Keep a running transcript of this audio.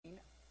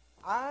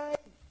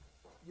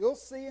You'll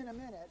see in a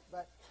minute,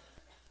 but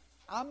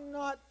I'm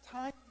not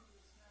timing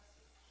this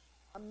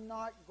message. I'm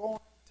not going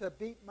to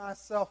beat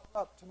myself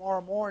up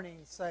tomorrow morning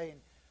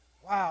saying,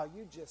 wow,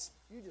 you just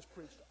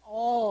preached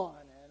on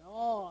and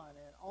on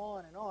and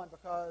on and on,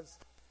 because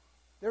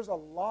there's a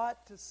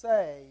lot to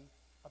say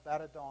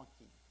about a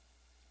donkey.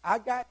 I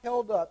got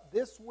held up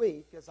this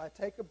week as I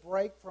take a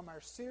break from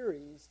our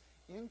series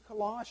in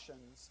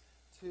Colossians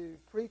to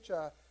preach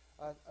a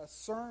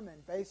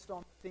sermon based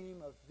on the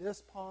theme of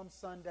this Palm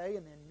Sunday,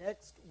 and then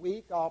next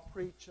week I'll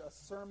preach a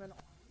sermon on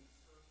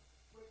Easter,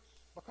 which,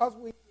 because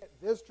we get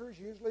visitors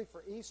usually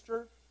for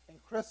Easter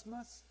and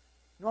Christmas,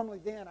 normally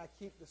then I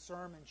keep the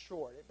sermon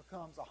short. It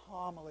becomes a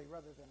homily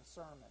rather than a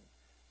sermon.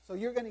 So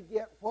you're going to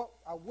get what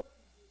I would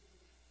do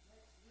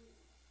next week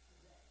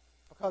today,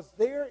 because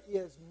there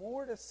is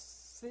more to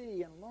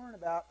see and learn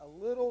about a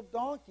little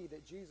donkey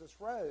that Jesus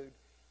rode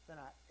than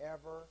I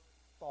ever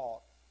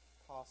thought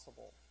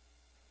possible.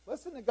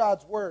 Listen to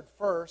God's Word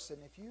first,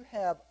 and if you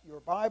have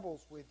your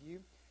Bibles with you,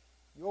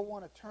 you'll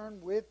want to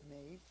turn with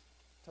me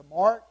to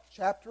Mark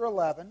chapter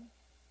 11,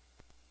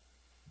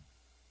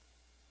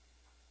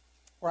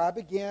 where I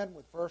begin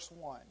with verse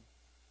 1.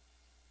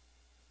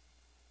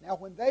 Now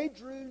when they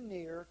drew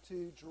near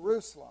to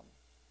Jerusalem,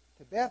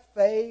 to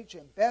Bethphage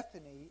and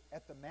Bethany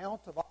at the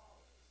Mount of Olives,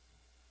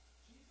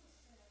 Jesus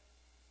sent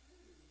two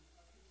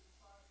of his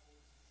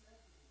disciples and said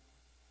to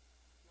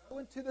them, "Go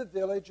into the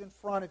village in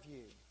front of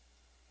you.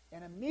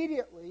 And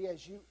immediately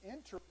as you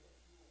enter it,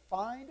 you will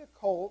find a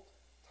colt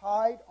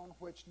tied on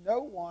which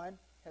no one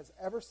has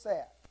ever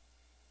sat.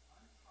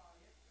 Untie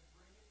it and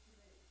bring it to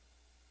me.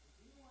 If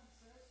anyone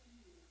says to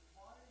you,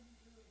 'Why are you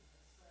doing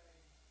this?' say,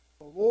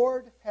 'The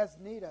Lord has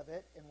need of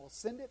it, and will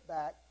send it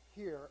back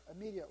here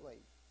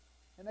immediately.'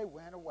 And they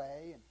went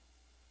away and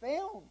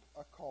found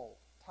a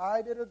colt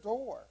tied at a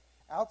door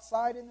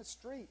outside in the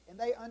street, and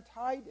they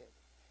untied it.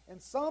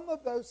 And some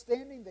of those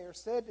standing there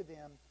said to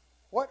them,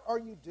 'What are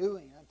you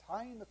doing,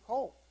 untying the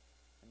colt?'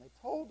 And they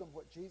told them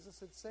what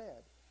Jesus had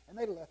said, and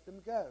they let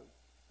them go.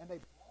 And they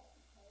brought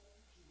the colt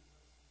to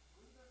Jesus, and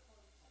threw their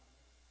cloaks on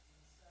it,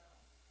 and sat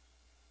on it.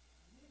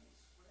 And many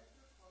spread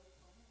their cloaks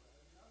on the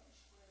road, and others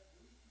spread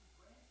leafy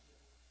branches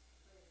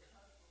that they had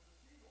cut from the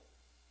fields.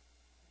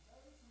 And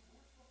those who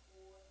went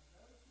before and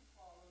those who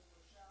followed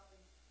were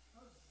shouting,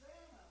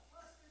 'Hosanna!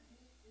 Blessed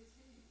is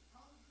he who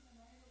comes in the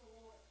name of the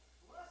Lord.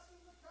 Blessed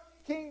is the coming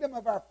kingdom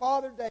of our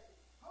father David.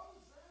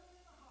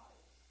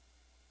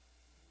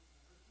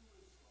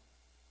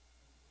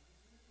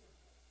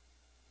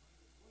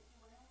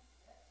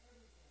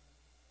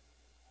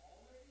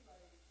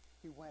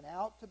 He went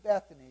out to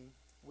Bethany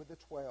with the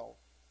 12.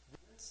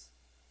 This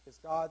is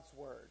God's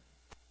Word.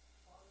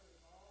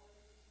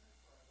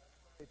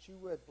 That you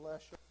would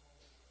bless your Holy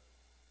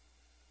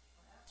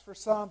Word. Perhaps for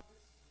some, this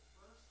is the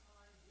first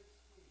time this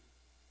week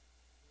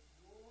that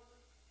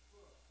your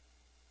book,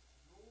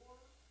 your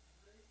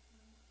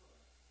written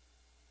book,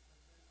 has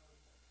been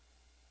opened.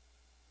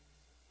 And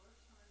it's the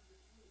first time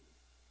this week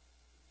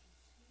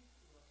that you speak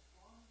to us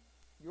from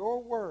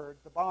your Word,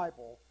 the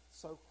Bible,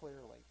 so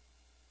clearly.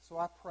 So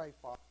I pray,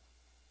 Father,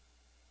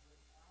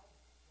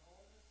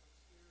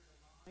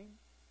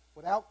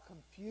 without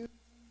confusing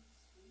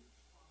speech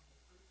from the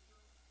preacher,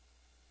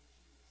 that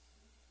you would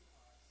speak to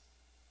us,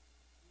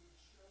 you would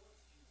show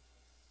us Jesus,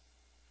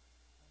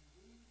 and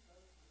we,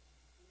 both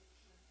with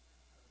conviction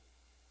and hope,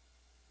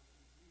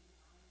 would be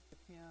reunited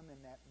with him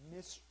in that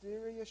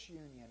mysterious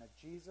union of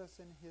Jesus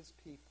and his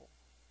people,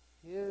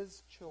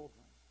 his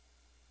children,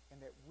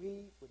 and that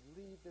we would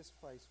leave this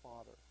place,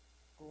 Father,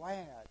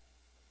 glad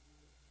that we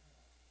would meet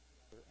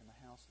together in the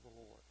house of the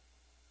Lord.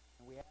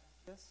 And we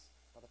ask this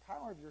by the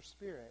power of your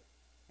Spirit,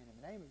 and in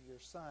the name of your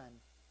Son,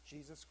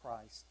 Jesus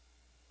Christ.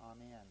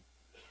 Amen.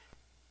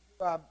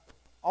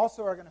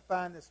 Also are going to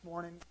find this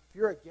morning, if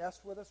you're a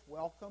guest with us,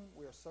 welcome.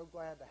 We are so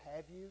glad to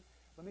have you.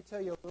 Let me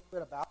tell you a little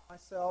bit about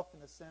myself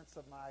in the sense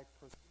of my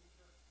procedure.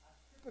 I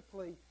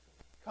typically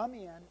come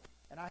in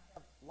and I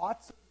have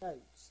lots of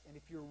notes. And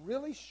if you're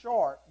really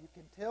sharp, you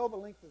can tell the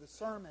length of the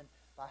sermon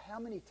by how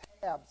many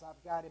tabs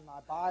I've got in my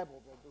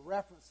Bible, the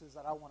references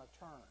that I want to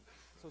turn.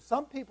 So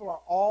some people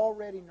are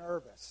already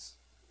nervous.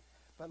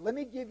 But let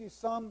me give you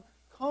some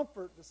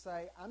comfort to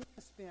say I'm going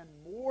to spend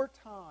more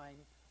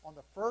time on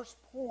the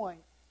first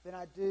point than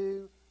I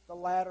do the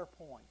latter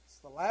points.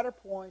 The latter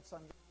points I'm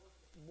going to look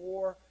at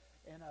more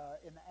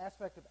in the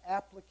aspect of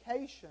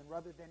application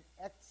rather than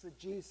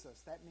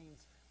exegesis. That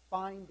means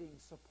finding,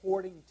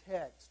 supporting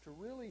text to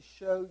really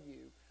show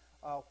you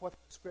what the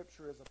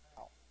Scripture is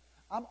about.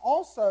 I'm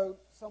also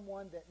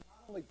someone that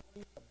not only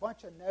brings a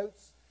bunch of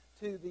notes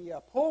to the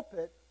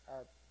pulpit,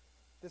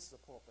 this is a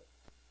pulpit,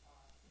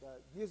 the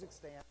music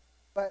stand,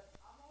 but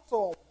I'm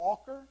also a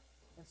walker,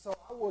 and so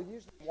I will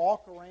usually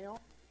walk around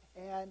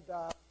and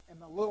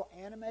am a little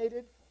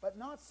animated, but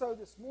not so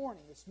this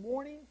morning. This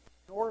morning,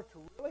 in order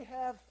to really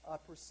have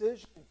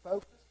precision and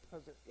focus,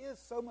 because there is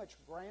so much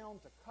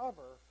ground to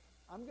cover,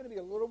 I'm going to be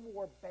a little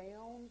more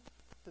bound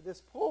to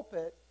this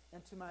pulpit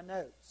and to my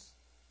notes.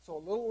 So a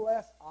little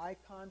less eye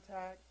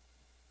contact,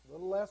 a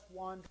little less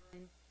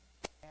wandering,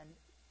 And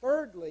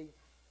thirdly,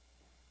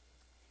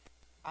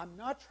 I'm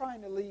not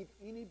trying to leave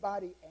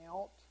anybody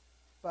out,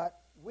 but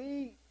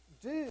we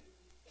do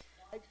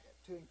like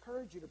to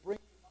encourage you to bring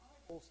your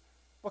Bibles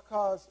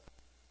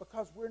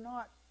because we're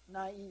not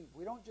naive.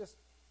 We don't just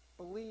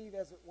believe,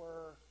 as it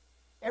were,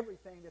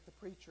 everything that the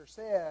preacher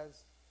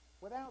says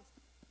without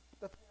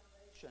the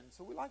foundation.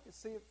 So we like to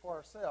see it for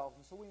ourselves.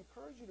 And so we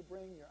encourage you to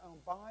bring your own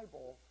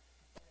Bible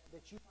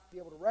that you might be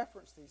able to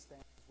reference these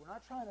things. We're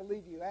not trying to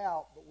leave you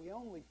out, but we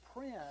only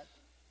print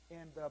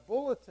in the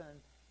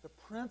bulletin the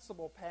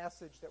principal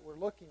passage that we're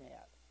looking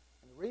at.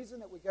 And the reason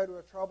that we go to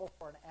a trouble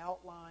for an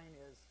outline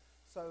is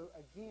so,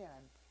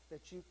 again,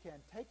 that you can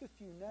take a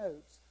few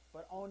notes,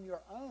 but on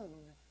your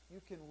own,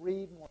 you can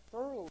read more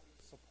thoroughly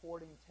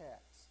supporting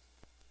text.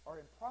 Or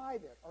in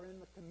private, or in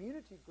the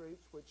community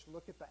groups, which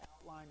look at the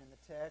outline in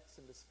the text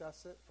and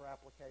discuss it for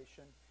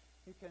application,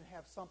 you can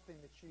have something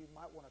that you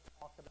might want to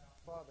talk about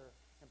further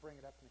and bring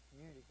it up in the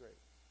community group.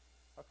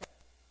 Okay,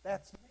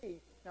 that's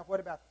me. Now, what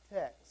about the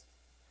text?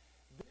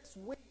 This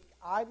week,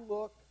 I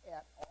looked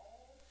at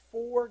all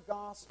 4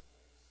 Gospels,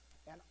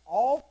 and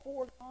all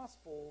 4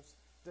 Gospels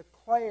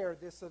declare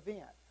this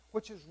event,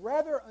 which is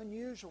rather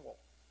unusual.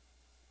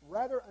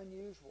 Rather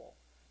unusual,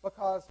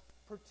 because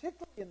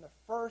particularly in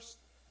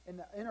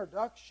the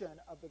introduction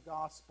of the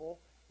Gospel,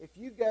 if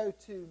you go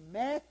to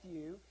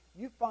Matthew,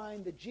 you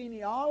find the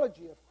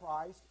genealogy of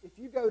Christ. If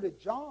you go to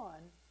John,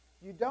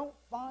 you don't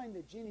find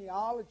the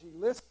genealogy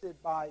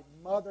listed by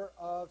mother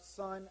of,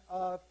 son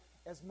of,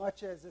 as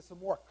much as it's a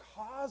more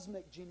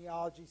cosmic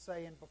genealogy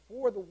saying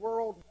before the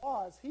world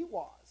was, he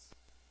was.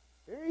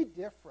 Very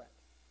different.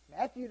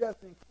 Matthew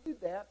doesn't include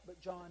that, but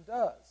John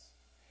does.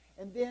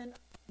 And then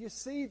you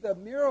see the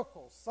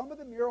miracles. Some of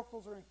the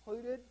miracles are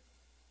included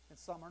and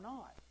some are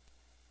not.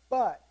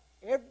 But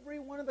every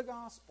one of the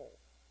Gospels,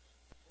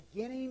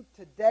 beginning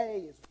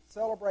today as we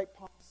celebrate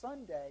Palm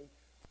Sunday,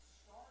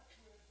 starts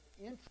with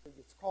the entry.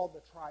 It's called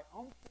the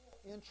triumphal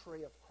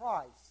entry of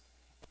Christ.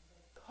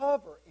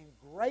 Cover in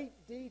great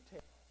detail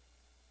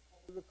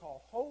what we would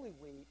call Holy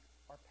Week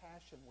or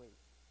Passion Week.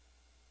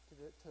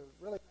 To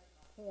really make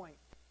a point,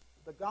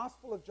 the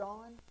Gospel of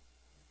John,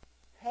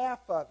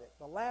 half of it,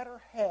 the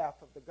latter half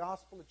of the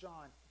Gospel of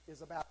John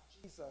is about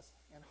Jesus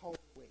and Holy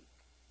Week.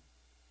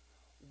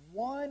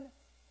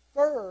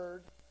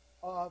 1/3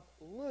 of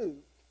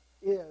Luke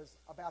is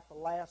about the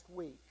last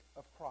week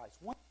of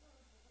Christ. 1/3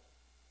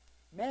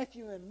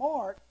 Matthew and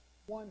Mark,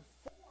 1/4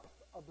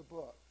 of the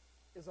book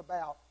is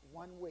about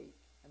 1 week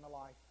in the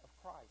life of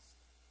Christ.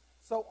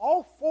 So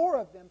all 4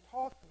 of them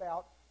talk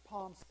about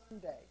Palm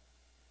Sunday.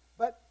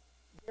 But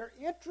they're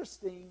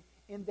interesting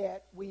in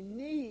that we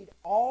need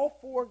all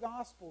 4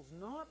 Gospels,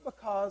 not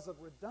because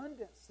of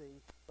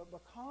redundancy, but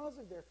because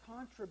of their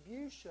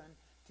contribution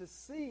to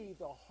see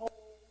the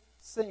whole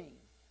scene.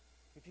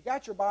 If you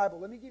got your Bible,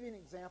 let me give you an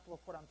example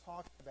of what I'm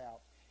talking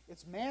about.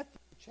 It's Matthew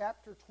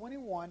chapter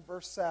 21,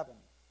 verse 7.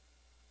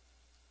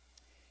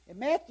 In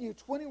Matthew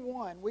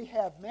 21, we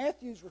have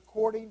Matthew's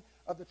recording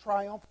of the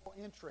triumphal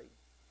entry.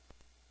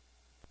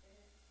 And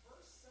in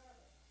verse 7,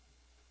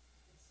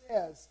 it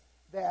says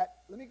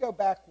that, let me go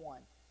back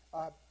one.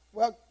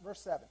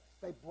 Verse 7.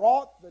 They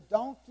brought the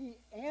donkey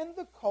and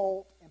the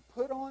colt and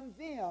put on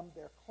them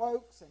their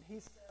cloaks, and he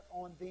sat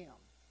on them.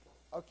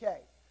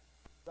 Okay.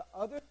 The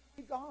other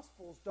 3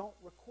 Gospels don't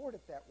record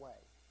it that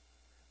way.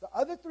 The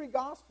other 3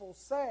 Gospels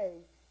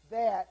say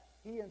that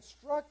he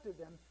instructed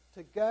them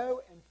to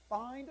go and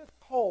find a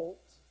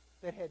colt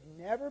that had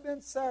never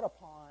been sat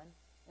upon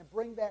and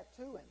bring that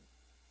to him.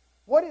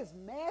 What is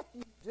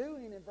Matthew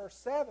doing in verse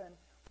 7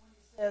 when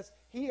he says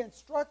he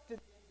instructed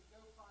them to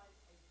go find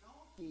a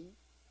donkey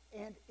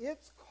and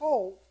its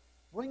colt,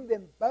 bring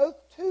them both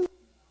to him,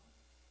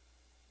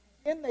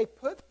 and then they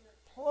put their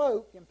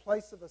cloak in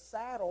place of a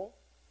saddle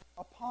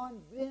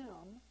upon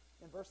them?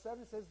 In verse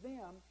 7 it says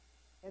them.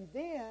 And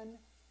then,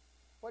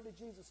 what did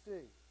Jesus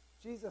do?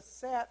 Jesus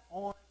sat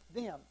on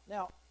them.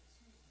 Now,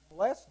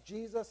 unless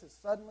Jesus is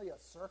suddenly a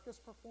circus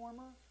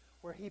performer,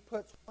 where he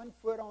puts 1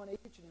 foot on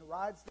each and he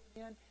rides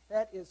them in,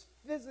 that is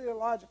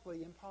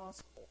physiologically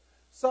impossible.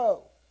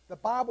 So, the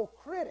Bible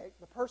critic,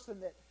 the person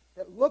that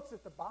looks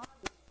at the Bible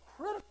with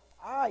a critical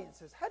eye and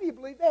says, how do you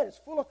believe that? It's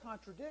full of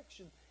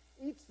contradiction,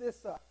 eats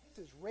this up.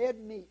 This is red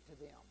meat to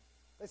them.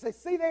 They say,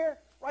 see there?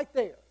 Right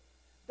there.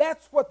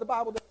 That's what the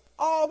Bible does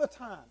all the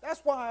time. That's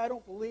why I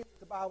don't believe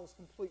the Bible is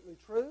completely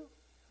true.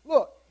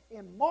 Look,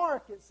 in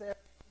Mark it says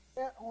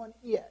he sat on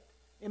it.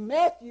 In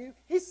Matthew,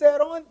 he sat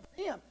on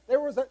him.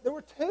 There were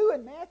 2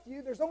 in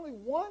Matthew. There's only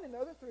 1 in the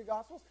other 3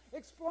 Gospels.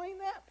 Explain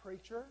that,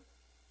 preacher.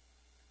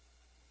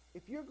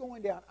 If you're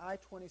going down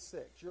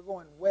I-26, you're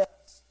going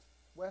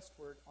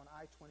westward on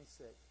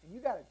I-26, and you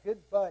got a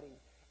good buddy,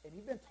 and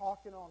you've been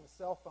talking on the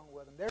cell phone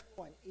with them. They're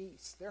going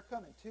east. They're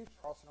coming to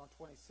Charleston on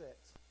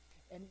 26.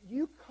 And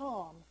you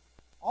come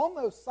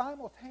almost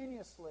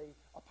simultaneously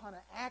upon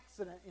an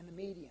accident in the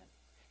median.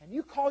 And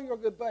you call your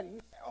good buddy. And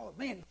you say, oh,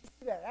 man, did you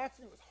see that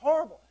accident? It was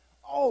horrible.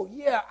 Oh,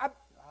 yeah,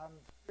 I'm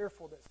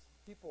fearful that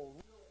people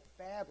really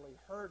badly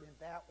hurt in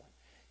that one.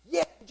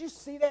 Yeah, did you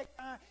see that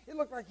guy? It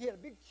looked like he had a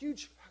big,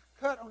 huge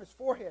cut on his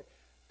forehead.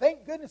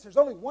 Thank goodness there's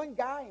only one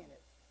guy in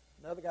it.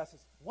 Another guy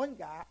says, one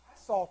guy? I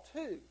saw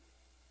two.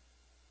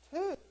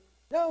 Two?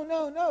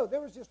 No.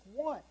 There was just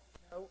one.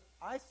 No,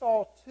 I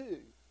saw two.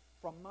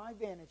 From my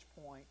vantage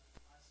point,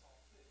 I saw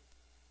two.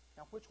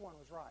 Now, which one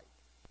was right?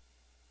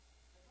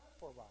 They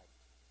both were right.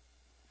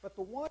 But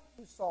the one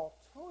who saw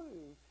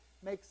two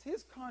makes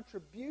his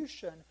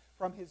contribution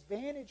from his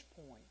vantage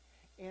point.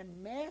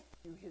 And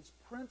Matthew, his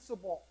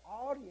principal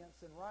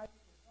audience in writing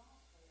his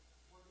gospel,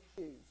 were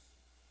the Jews,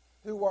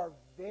 who are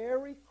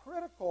very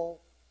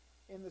critical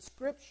in the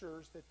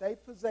scriptures that they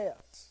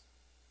possess.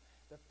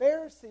 The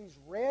Pharisees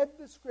read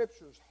the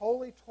scriptures,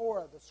 Holy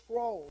Torah, the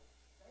scrolls.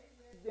 They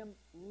read them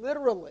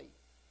literally.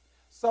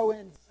 So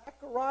in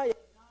Zechariah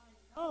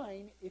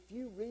 9:9, if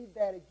you read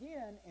that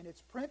again, and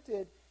it's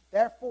printed,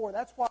 therefore,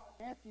 that's why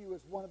Matthew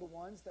is one of the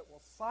ones that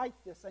will cite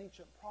this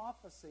ancient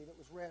prophecy that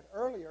was read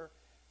earlier.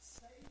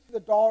 Say to the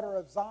daughter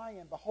of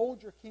Zion,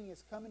 behold, your king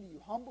is coming to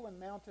you, humble and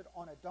mounted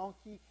on a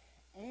donkey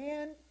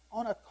and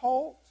on a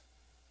colt.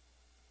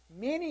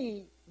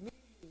 Many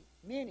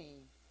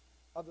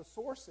of the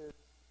sources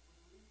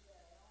would read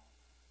that out,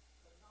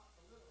 but not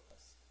the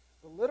literalists.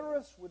 The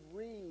literalists would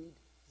read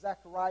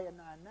Zechariah 9:9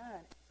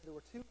 and say there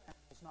were two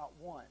animals, not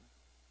one.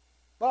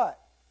 But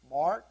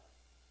Mark,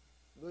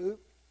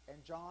 Luke,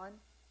 and John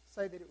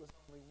say that it was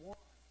only one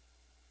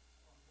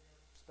from their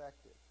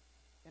perspective.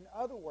 In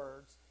other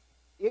words,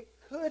 it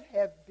could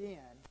have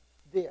been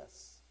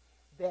this,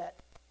 that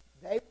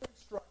they were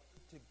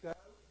instructed to go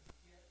and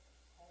get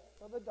a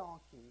colt of a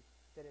donkey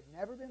that had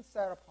never been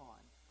sat upon.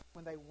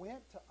 When they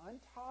went to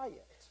untie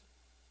it,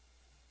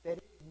 that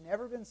it had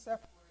never been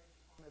separated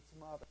from its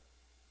mother.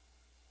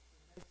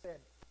 They said,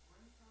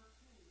 bring her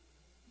too.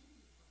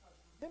 Because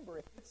remember,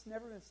 if it's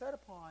never been set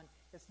upon,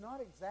 it's not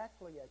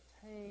exactly a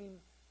tame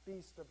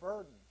beast of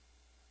burden.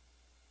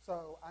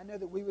 So I know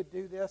that we would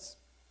do this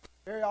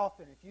very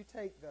often. If you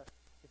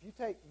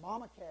take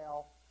mama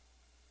cow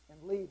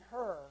and lead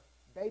her,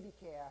 baby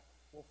calf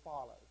will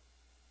follow.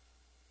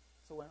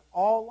 So in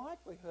all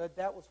likelihood,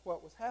 that was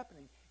what was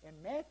happening.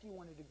 And Matthew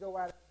wanted to go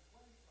out of his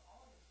way for the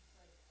audience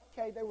and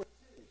say, okay, there were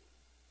two,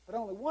 but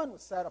only one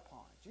was set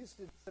upon. Jesus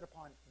didn't sit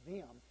upon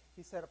them.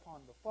 He sat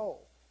upon the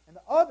foal. And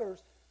the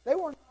others, they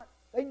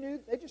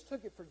just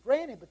took it for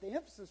granted, but the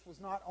emphasis was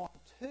not on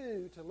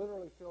two to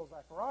literally fill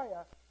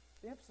Zechariah.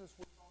 The emphasis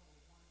was on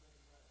the one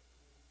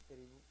that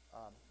he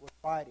was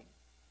fighting.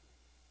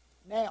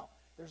 Now,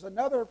 there's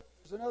another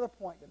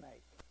point to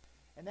make,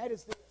 and that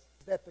is this,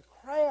 that the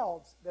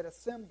crowds that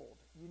assembled,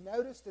 you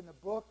noticed in the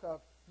book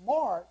of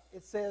Mark,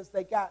 it says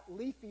they got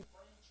leafy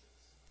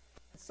branches.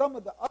 And some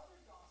of the other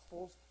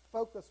Gospels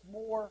focus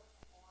more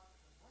on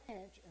the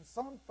branch, and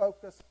some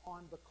focus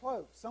on the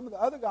cloak. Some of the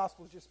other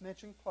Gospels just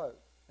mention cloak,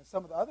 and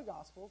some of the other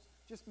Gospels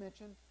just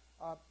mention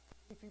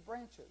leafy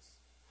branches.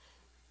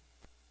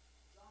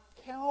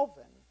 John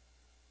Calvin,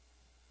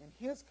 in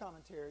his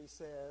commentary,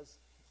 says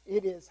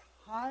it is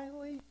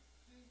highly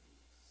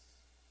dubious.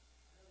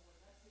 In other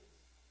words,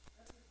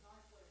 that's his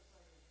nice way of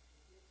saying it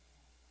didn't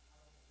happen.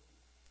 I don't believe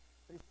it.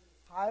 But he says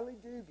it's highly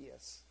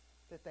dubious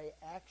that they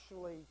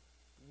actually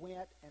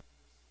went and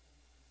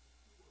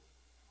secured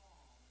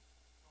palms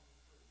from the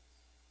trees.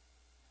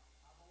 Now,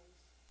 I've always,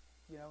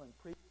 in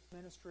previous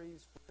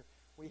ministries where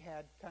we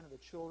had kind of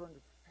the children to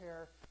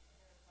prepare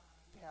ahead of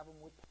time, we'd have them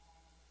with palms.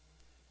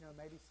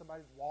 Maybe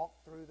somebody'd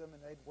walk through them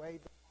and they'd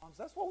wave the palms.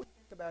 That's what we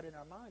think about in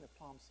our mind of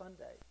Palm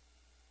Sunday.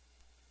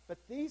 But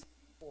these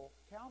people,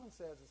 Calvin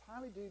says, it's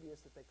highly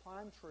dubious that they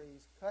climbed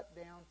trees, cut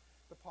down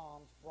the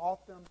palms,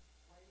 brought them,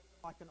 waved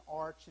them like an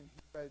arch, and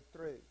he rode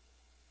through.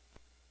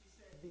 He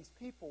said these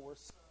people were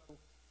so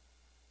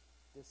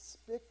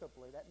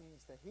despicably, that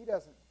means that he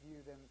doesn't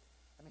view them,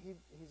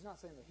 he's not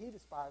saying that he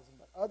despised them,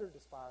 but others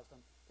despised them.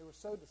 They were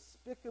so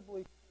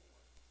despicably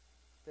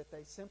poor that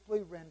they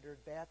simply rendered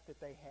that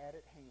they had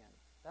at hand.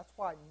 That's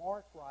why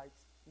Mark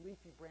writes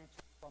leafy branches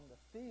from the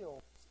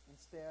fields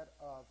instead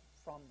of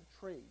from the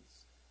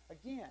trees.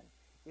 Again,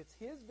 it's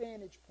his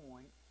vantage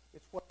point.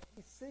 It's what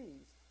he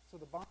sees. So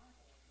the Bible,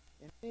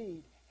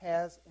 indeed,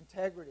 has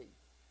integrity.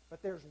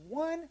 But there's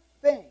one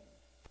thing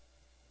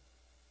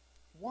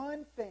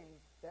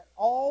that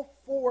all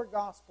four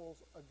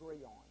Gospels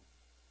agree on.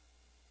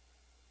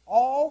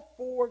 All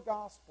four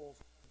Gospels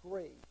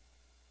agree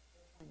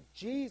that when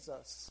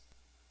Jesus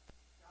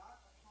got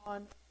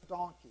upon the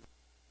donkey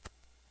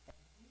and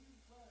he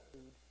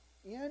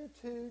rode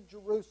into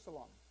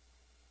Jerusalem,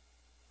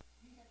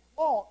 he had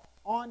walked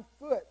on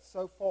foot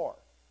so far.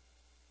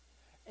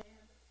 And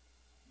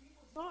he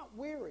was not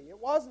weary. It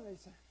wasn't he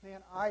said,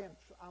 man,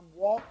 I'm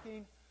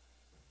walking.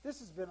 This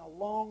has been a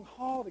long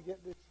haul to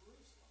get to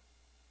Jerusalem.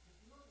 If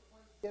you look at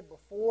what he did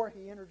before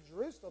he entered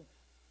Jerusalem,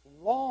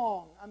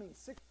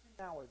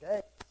 16-hour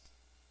days.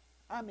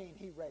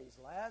 He raised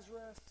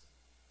Lazarus.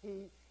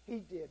 He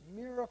did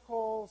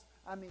miracles.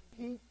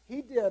 He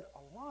did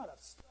a lot of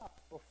stuff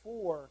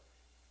before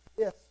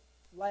this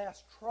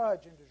last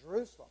trudge into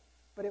Jerusalem.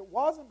 But it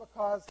wasn't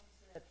because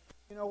he said,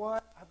 you know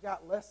what, I've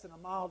got less than a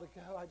mile to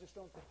go. I just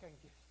don't think I can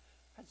get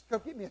it. Just go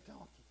get me a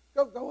donkey.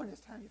 Go in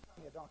this town, you find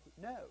me a donkey.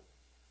 No.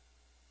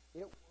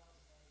 It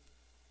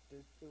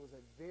was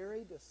a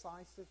very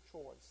decisive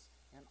choice.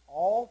 And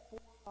all four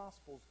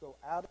Gospels go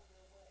out of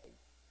their way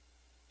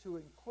to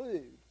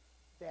include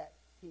that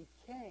he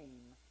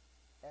came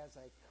as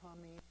a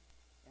coming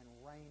and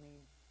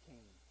reigning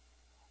king.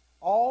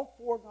 All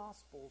four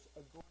Gospels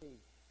agree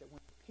that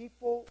when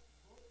people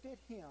looked at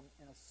him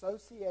in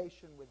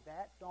association with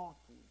that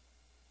donkey,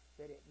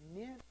 that it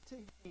meant to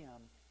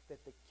him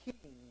that the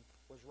king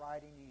was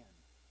riding in.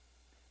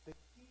 The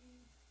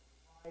king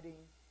was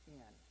riding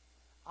in.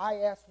 I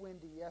asked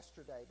Wendy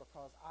yesterday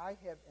because I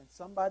have, and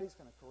somebody's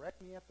going to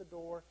correct me at the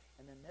door,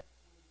 and then next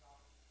week I'll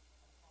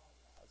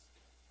apologize.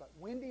 But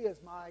Wendy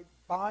is my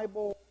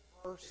Bible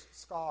verse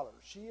scholar.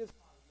 She is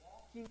my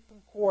walking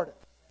concordance.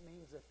 That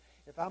means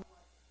if I'm like,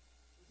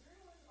 is there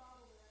anyone in the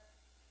Bible that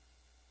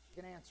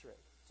she can answer it?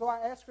 So I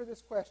asked her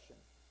this question.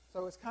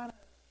 So it's kind of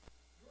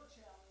your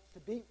challenge to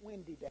beat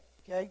Wendy back,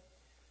 okay?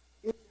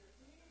 Is there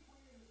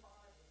anywhere in the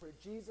Bible where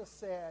Jesus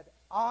said,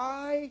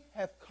 I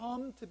have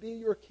come to be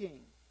your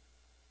king?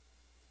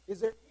 Is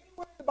there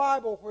anywhere in the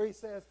Bible where he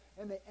says,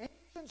 and the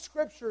ancient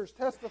scriptures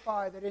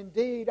testify that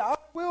indeed I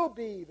will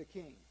be the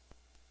king?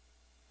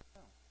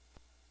 No.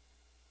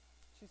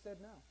 She said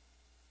no.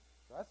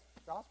 So that's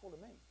gospel to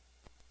me.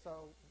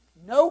 So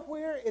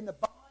nowhere in the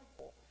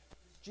Bible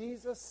does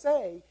Jesus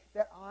say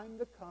that I'm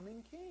the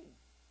coming king.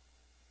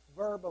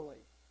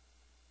 Verbally.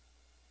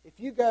 If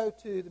you go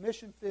to the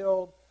mission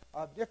field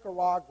of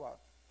Nicaragua,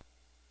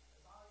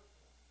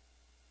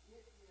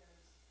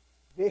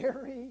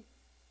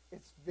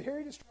 it's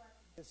very distracting.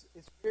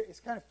 It's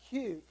kind of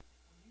cute.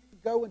 You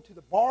go into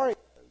the barrios,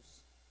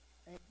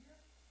 and you're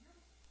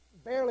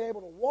barely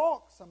able to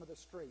walk some of the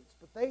streets,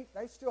 but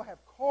they still have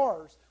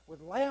cars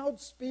with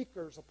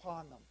loudspeakers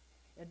upon them.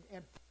 And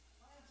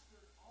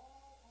plastered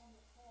all on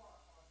the car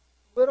are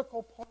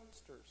political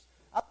posters.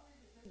 I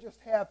believe that they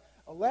just have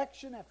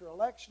election after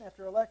election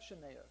after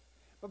election there.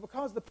 But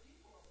because the people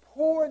are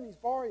poor in these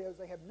barrios,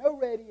 they have no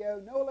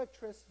radio, no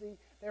electricity,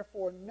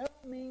 therefore no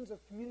means of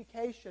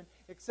communication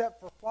except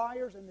for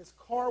flyers in this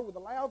car with a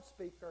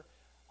loudspeaker.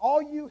 All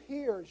you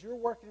hear as you're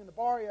working in the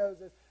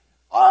barrios is,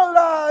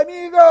 Hola,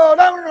 amigo! And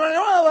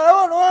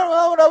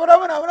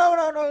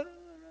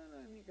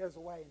it goes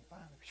away and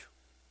finally,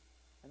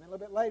 and then a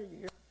little bit later you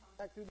hear him come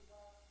back through the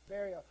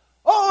barrio.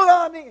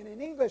 Hola, amigo! And in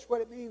English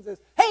what it means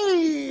is,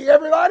 hey,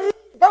 everybody,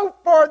 vote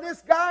for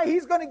this guy.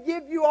 He's going to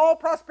give you all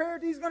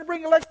prosperity. He's going to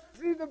bring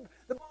electricity to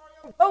the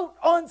barrio. Vote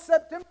on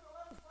September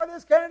 11th for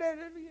this candidate.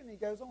 And he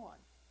goes on.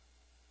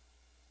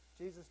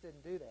 Jesus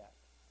didn't do that.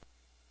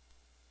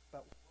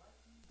 But what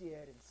he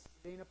did in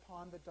sitting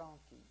upon the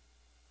donkey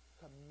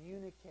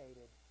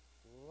communicated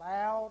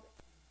loud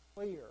and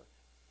clear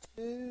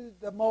to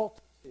the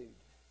multitude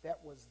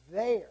that was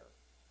there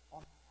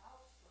on the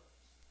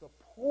outskirts, the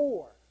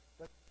poor,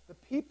 the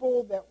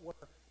people that were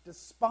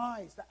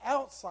despised, the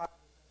outsiders,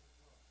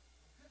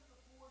 who couldn't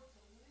afford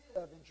to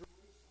live in Jerusalem.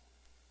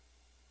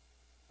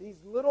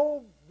 These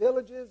little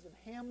villages and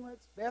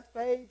hamlets,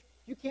 Bethphage,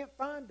 you can't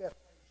find Bethphage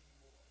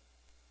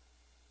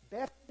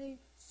anymore. Bethany,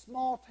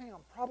 small town,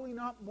 probably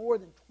not more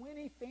than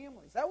 20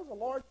 families. That was a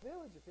large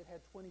village if it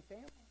had 20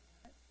 families.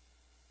 Right?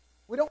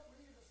 We don't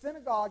read of a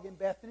synagogue in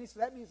Bethany, so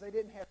that means they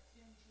didn't have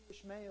 10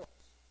 Jewish males.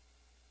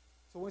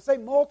 So when we say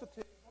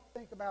multitude, don't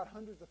think about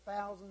hundreds of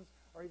thousands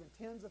or even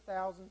tens of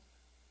thousands,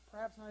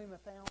 perhaps not even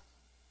 1,000.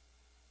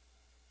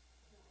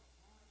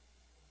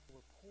 They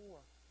were poor.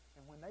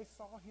 And when they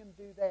saw him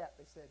do that,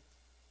 they said,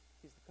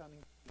 he's the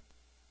coming king.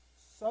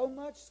 So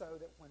much so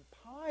that when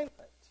Pilate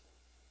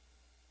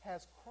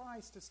has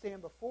Christ to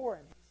stand before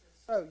him, he says,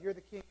 so, you're the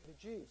king of the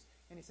Jews.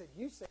 And he said,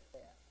 you said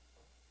that.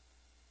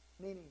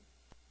 Meaning,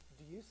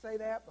 do you say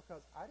that?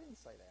 Because I didn't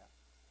say that.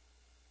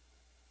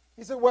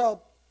 He said,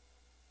 well,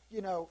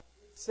 it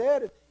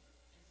said it.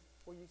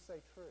 Well, you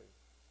say true.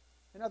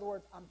 In other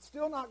words, I'm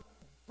still not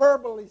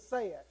verbally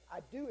say it. I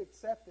do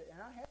accept it,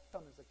 and I have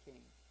come as a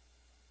king.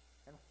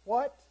 And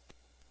what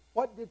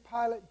did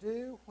Pilate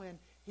do when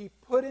he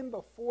put him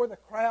before the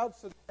crowd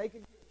so that they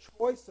could get a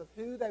choice of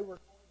who they were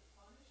going to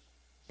punish?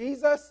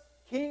 Jesus,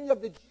 King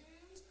of the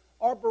Jews,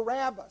 or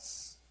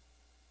Barabbas?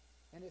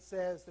 And it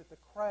says that the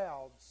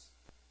crowds,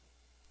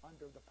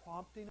 under the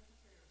prompting of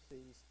the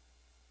Pharisees,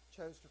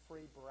 chose to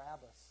free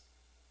Barabbas.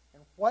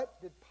 And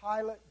what did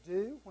Pilate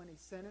do when he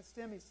sentenced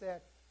him? He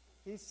said,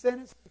 he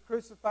sentenced and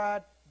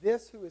crucified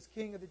this who is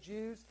King of the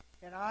Jews,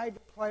 and I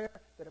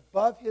declare that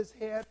above his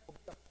head will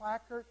be a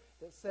placard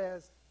that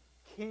says,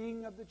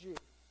 King of the Jews.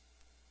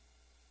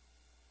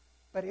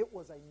 But it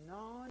was a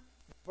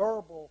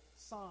non-verbal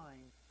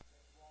sign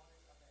that brought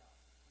it about.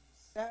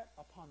 He sat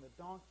upon the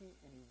donkey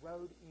and he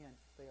rode in.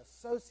 They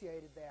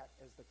associated that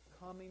as the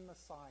coming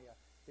Messiah,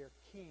 their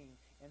king,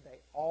 and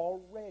they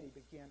already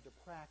began to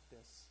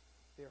practice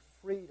their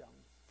freedom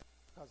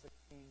because the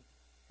king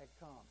had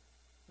come.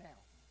 Now,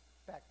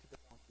 back to the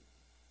donkey.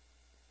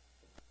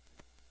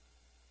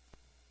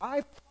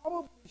 I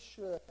probably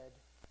should have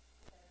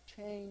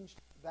changed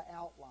the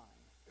outline.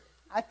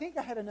 I think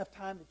I had enough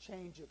time to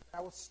change it.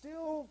 I was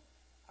still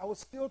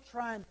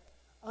trying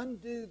to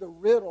undo the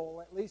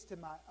riddle, at least in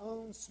my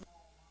own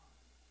small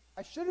mind.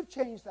 I should have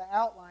changed the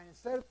outline.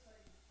 Instead of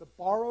saying the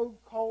borrowed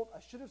colt, I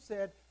should have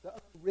said the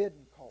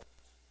unridden colt.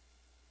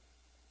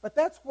 But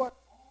that's what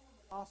all of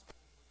the Gospels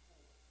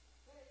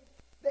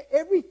are for.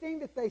 Everything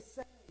that they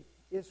say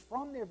is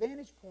from their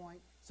vantage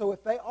point. So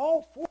if they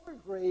all four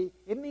agree,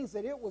 it means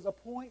that it was a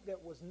point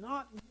that was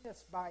not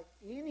missed by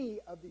any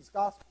of these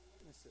gospel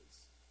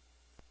witnesses.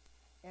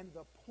 And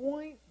the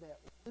point that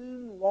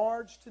loomed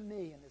large to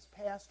me in this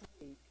past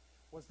week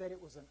was that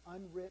it was an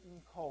unwritten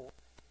colt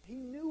he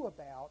knew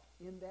about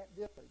in that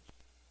village.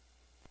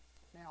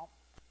 Now,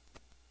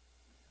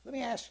 let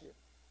me ask you,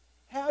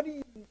 how do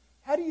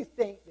you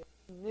think that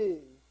he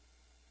knew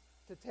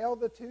to tell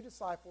the two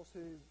disciples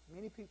who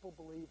many people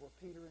believe were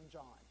Peter and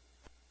John,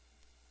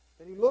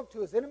 that he looked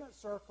to his intimate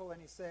circle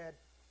and he said,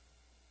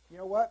 you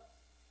know what?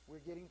 We're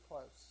getting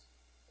close.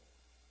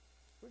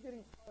 We're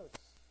getting close.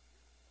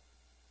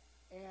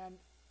 And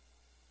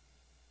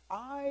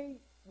I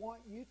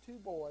want you two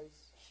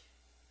boys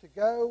to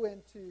go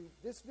into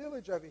this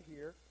village over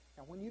here.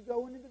 And when you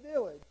go into the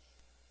village,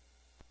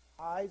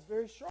 eyes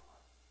very sharp.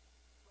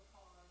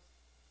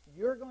 Because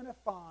you're going to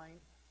find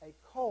a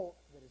colt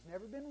that has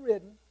never been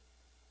ridden.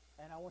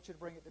 And I want you to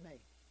bring it to me.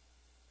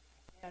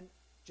 And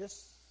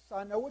just so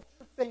I know what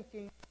you're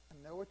thinking. I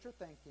know what you're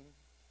thinking.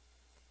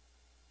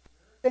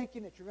 You're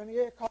thinking that you're going to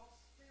get caught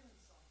stealing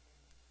something.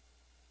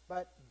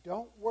 But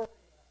don't worry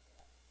about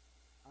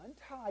that.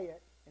 Untie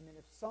it. And then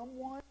if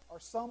someone or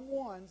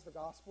someones, the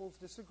Gospels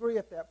disagree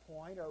at that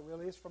point, or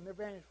really is from their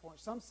vantage point.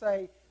 Some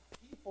say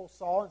people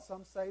saw and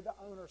some say the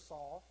owner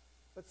saw.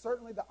 But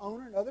certainly the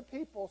owner and other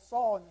people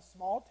saw in a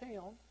small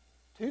town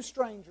two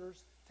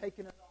strangers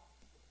taking a donkey.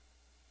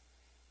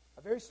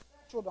 A very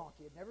special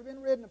donkey. It had never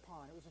been ridden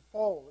upon. It was a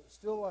foal. It was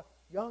still a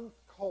young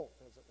colt,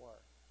 as it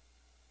were.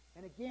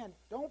 And again,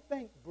 don't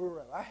think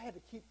burro. I had to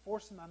keep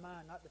forcing my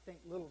mind not to think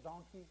little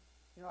donkey.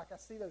 You know, like I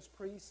see those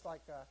priests,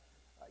 like,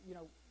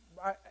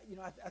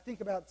 I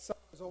think about some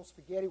of those old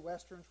spaghetti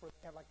westerns where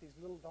they have like these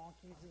little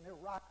donkeys and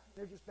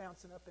they're just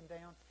bouncing up and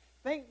down.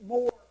 Think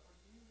more, for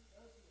you,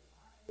 those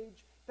of my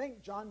age,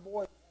 think John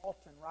Boyd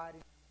Walton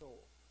riding a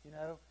bull. You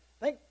know,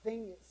 think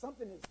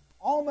something that's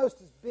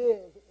almost as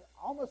big,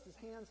 almost as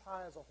hands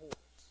high as a horse.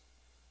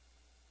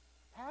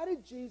 How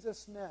did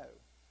Jesus know?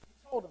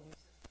 He told him, he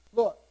says,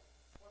 look,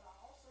 what I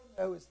also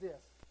know is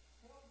this.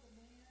 Tell the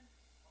man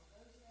or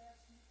those that ask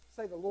you,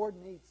 say the Lord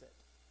needs it.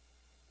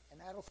 And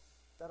that'll shut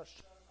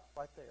him up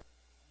right there and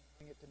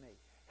bring it to me.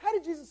 How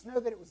did Jesus know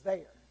that it was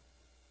there?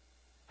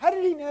 How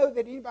did he know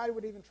that anybody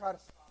would even try to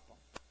stop him?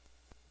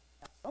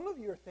 Now, some of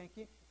you are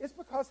thinking it's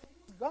because he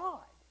was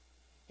God.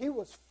 He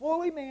was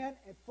fully man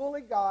and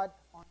fully God.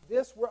 On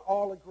this, we're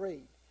all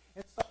agreed.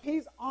 And so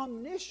he's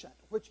omniscient,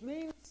 which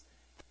means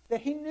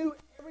that he knew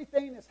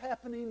everything that's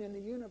happening in the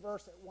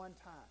universe at one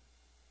time.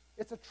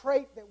 It's a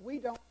trait that we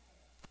don't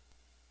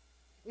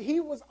have. He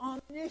was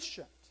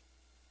omniscient.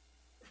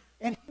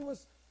 And he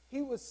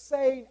was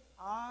saying,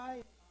 my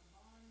mind's eye,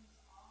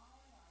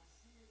 I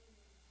see it the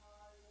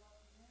entire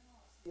world now.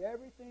 I see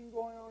everything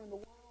going on in the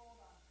world.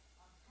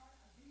 I'm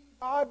being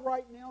God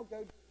right now. Go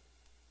do it.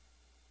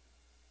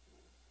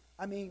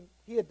 I mean,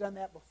 he had done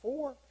that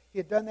before. He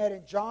had done that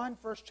in John,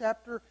 first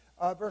chapter,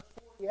 verse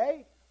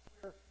 48,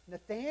 where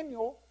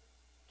Nathanael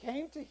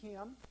came to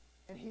him,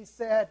 and he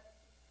said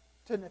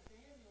to Nathanael,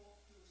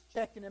 who was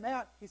checking him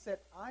out, he said,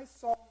 I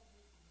saw you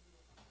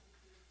from the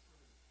tree.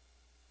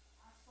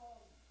 I saw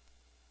you.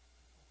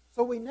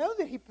 So we know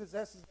that he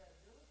possesses that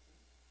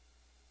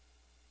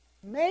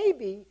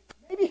ability.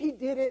 Maybe he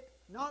did it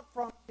not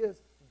from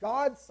his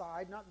God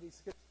side, not to be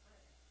schizophrenic,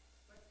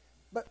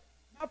 but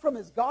not from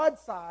his God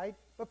side,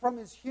 but from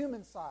his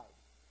human side.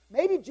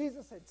 Maybe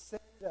Jesus had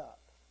set it up.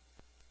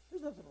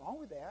 There's nothing wrong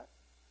with that.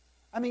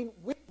 I mean,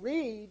 we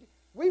read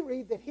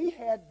that he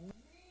had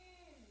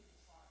many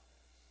disciples.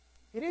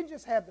 He didn't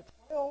just have the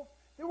 12.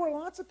 There were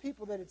lots of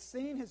people that had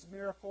seen his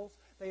miracles.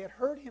 They had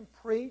heard him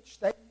preach.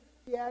 They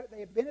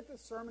had been at the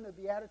Sermon of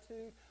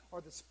Beatitude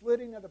or the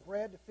splitting of the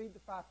bread to feed the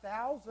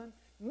 5,000.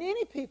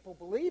 Many people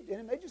believed in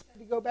him. They just had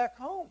to go back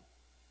home.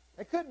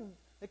 They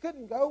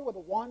couldn't go with a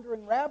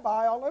wandering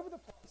rabbi all over the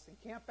place and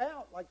camp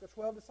out like the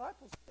 12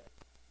 disciples did.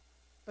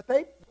 But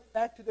they went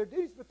back to their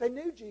duties, but they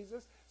knew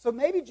Jesus. So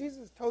maybe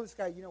Jesus told this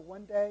guy,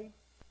 one day,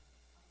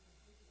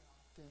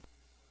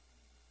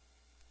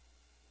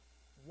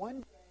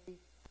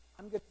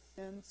 I'm going to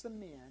send some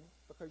men,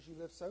 because you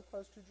live so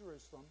close to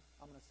Jerusalem,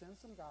 I'm going to send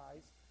some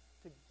guys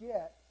to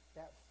get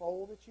that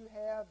foal that you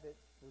have that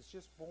was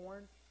just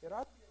born. It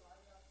ought to be right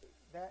about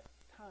that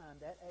time,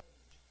 that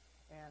age.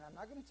 And I'm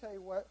not going to tell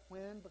you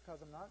when,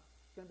 because I'm not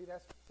going to be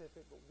that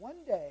specific. But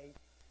one day,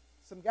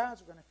 some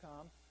guys are going to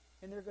come,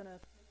 and they're going to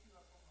take you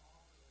up on the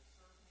altar. They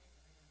serve me,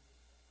 and they're going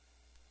to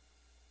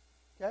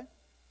do that. Okay?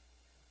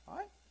 All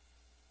right?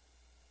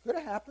 Could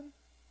have happened.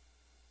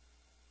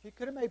 He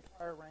could have made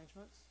prior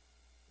arrangements.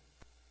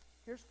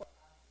 Here's what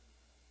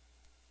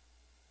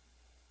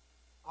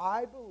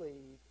I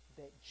believe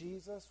that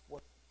Jesus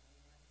was a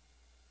man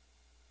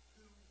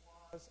who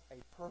was a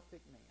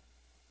perfect man.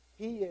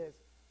 He is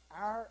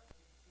our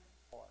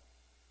exemplar.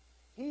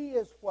 He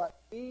is what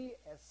we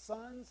as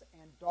sons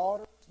and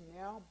daughters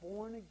now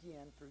born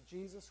again through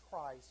Jesus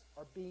Christ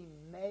are being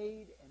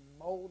made and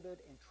molded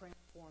and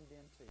transformed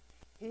into.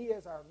 He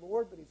is our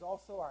Lord, but He's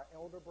also our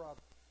elder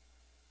brother.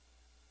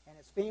 And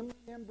as family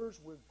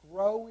members, we're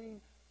growing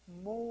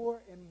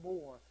more and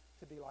more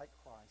to be like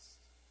Christ.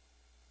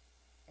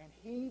 And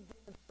He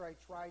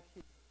demonstrates right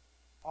here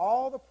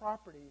all the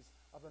properties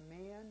of a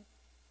man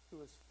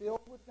who is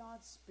filled with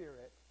God's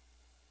Spirit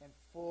and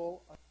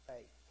full of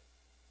faith.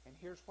 And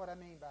here's what I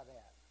mean by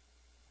that.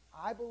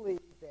 I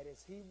believe that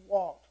as he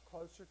walked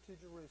closer to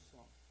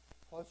Jerusalem,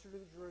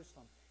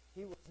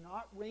 he was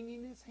not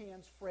wringing his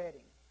hands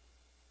fretting.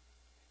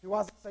 He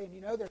wasn't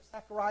saying, there's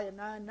Zechariah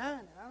 9:9, and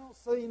I don't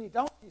see any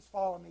donkeys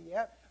following me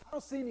yet. I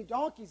don't see any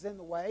donkeys in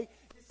the way.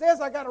 It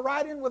says I got to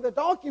ride in with a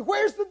donkey.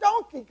 Where's the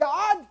donkey,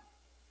 God?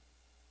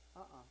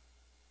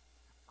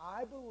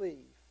 I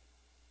believe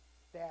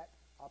that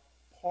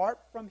apart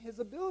from his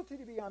ability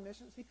to be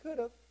omniscient, he could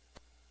have,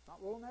 not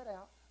ruling that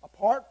out.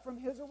 Apart from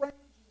his arranging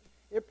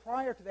it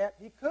prior to that,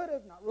 he could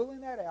have, not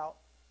ruling that out.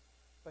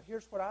 But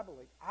here's what I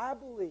believe. I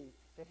believe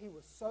that he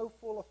was so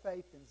full of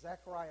faith in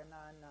Zechariah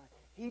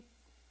 9:9.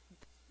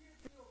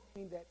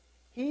 That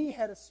he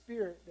had a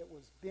spirit that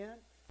was bent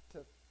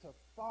to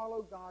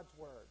follow God's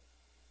Word.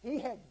 He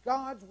had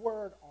God's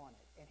Word on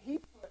it, and he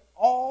put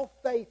all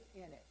faith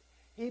in it.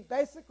 He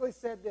basically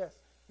said this,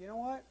 you know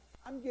what?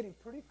 I'm getting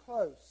pretty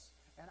close,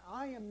 and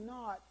I am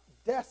not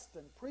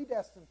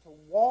predestined to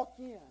walk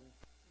in.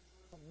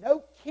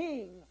 No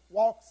king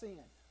walks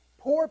in.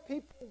 Poor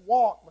people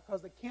walk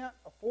because they can't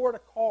afford a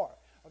car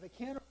or they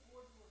can't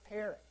afford to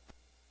repair it.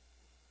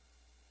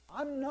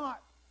 I'm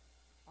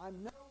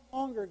no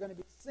longer going to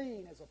be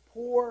seen as a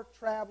poor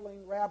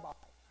traveling rabbi.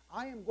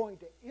 I am going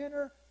to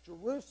enter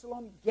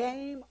Jerusalem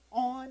game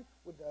on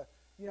with the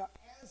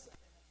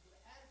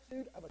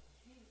attitude of a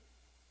king.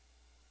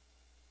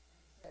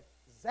 And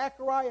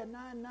Zechariah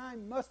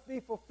 9:9 must be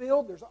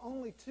fulfilled. There's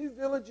only 2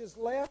 villages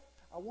left.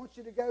 I want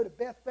you to go to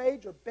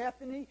Bethphage or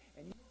Bethany,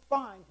 and you'll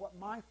find what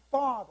my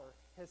Father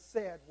has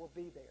said will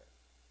be there.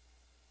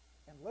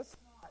 And let's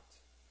not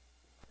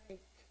think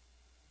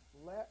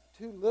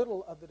too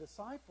little of the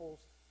disciples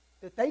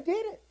that they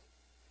did it.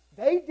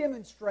 They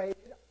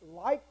demonstrated,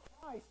 like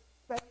Christ,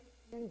 faith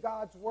in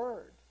God's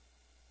Word.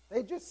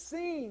 They just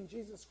seen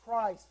Jesus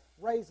Christ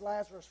raise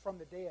Lazarus from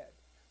the dead.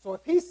 So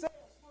if he says,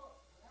 look,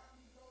 without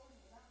me going,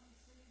 without me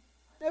seeing,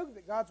 I know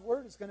that God's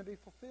Word is going to be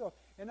fulfilled.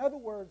 In other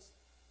words,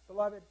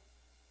 beloved,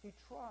 he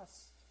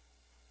trusts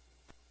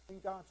in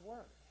God's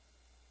Word.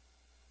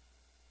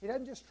 He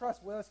doesn't just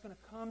trust, it's going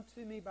to come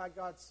to me by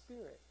God's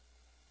Spirit.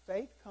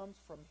 Faith comes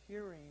from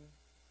hearing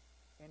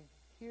and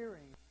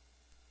hearing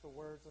the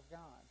words of God.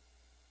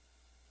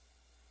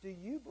 Do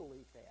you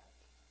believe that?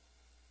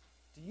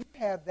 Do you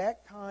have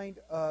that kind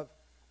of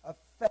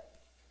faith?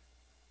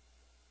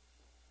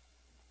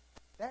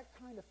 That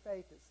kind of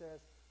faith that says,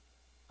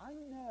 I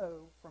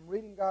know from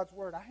reading God's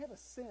Word, I have a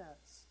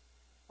sense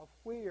of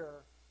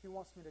where He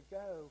wants me to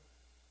go,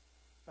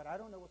 but I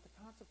don't know what the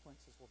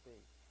consequences will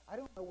be. I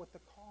don't know what the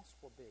cost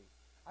will be.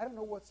 I don't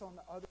know what's on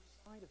the other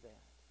side of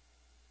that.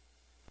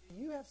 Do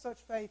you have such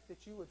faith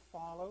that you would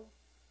follow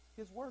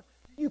His Word?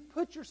 Do you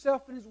put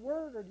yourself in His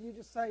Word, or do you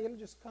just say, it'll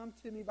just come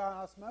to me by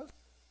osmosis?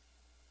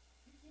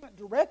 He can't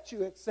direct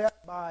you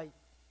except by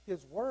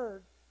His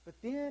Word, but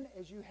then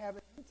as you have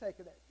an intake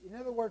of that. In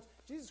other words,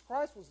 Jesus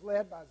Christ was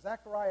led by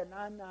Zechariah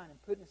 9:9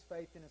 and putting his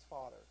faith in his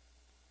Father.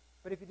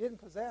 But if he didn't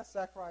possess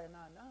Zechariah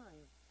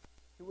 9:9,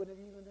 he wouldn't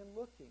have even been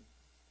looking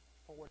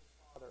for what his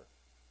Father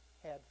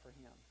had for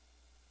him.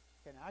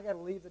 Okay, now I got to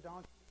leave the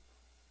donkey.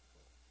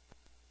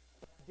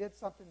 I did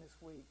something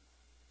this week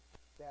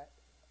that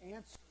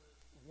answered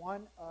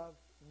one of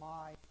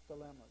my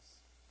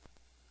dilemmas.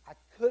 I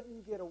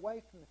couldn't get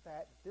away from the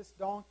fact that this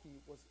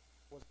donkey was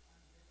never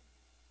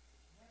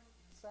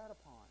been sat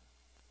upon.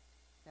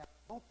 Now,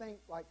 don't think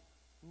like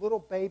little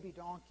baby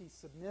donkey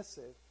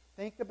submissive.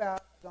 Think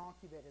about a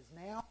donkey that is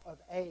now of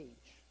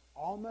age,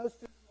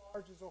 almost as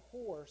large as a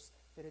horse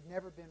that had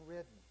never been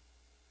ridden.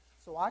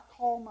 So I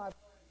call my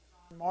buddy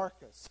John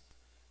Marcus.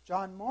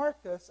 John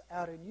Marcus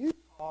out in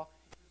Utah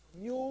is a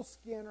mule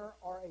skinner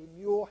or a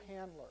mule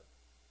handler.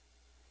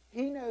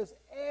 He knows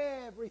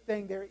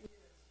everything there is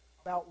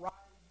about riding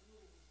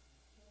mules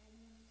in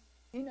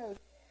canyons. He knows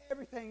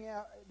everything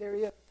there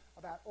is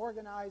about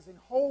organizing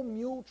whole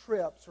mule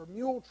trips or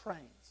mule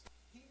trains.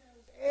 He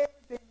knows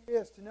everything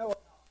there is to know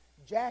about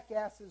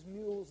jackasses,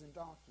 mules, and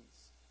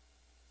donkeys.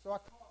 So I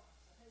called him.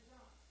 I said, hey,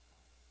 John.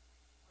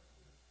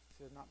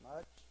 He said, not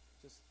much.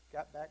 Just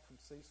got back from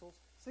Cecil's.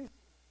 Cecil's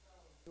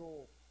a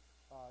mule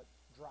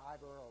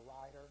driver or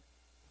rider.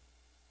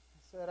 I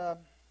said,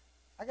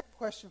 I got a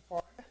question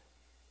for you.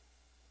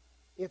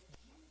 If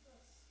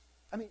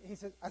Jesus, he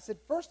said, I said,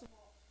 first of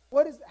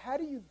all, how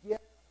do you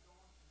get a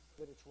donkey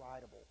so that it's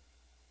rideable?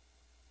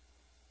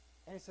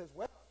 And he says,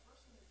 well, the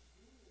first thing that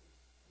you do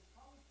is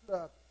probably put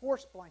a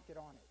horse blanket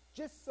on it,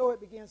 just so it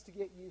begins to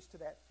get used to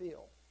that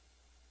feel.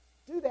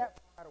 Do that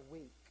for about a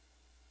week.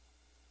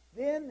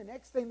 Then the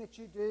next thing that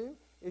you do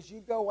is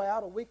you go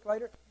out a week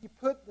later, you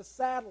put the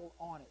saddle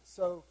on it.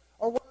 So,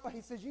 or well,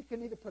 he says you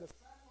can either put a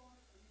saddle on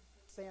it or you can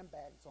put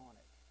sandbags on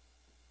it.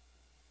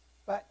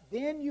 But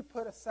then you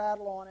put a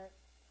saddle on it,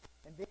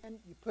 and then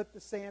you put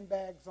the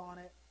sandbags on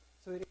it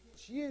so that it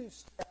gets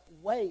used to that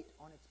weight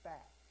on its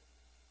back.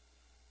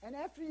 And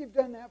after you've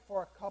done that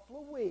for a couple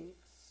of weeks,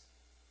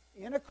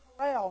 in a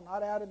corral,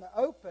 not out in the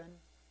open,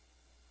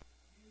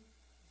 you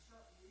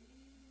start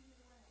weaving it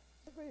around.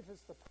 Particularly if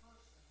it's the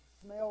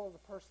smell of the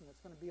person that's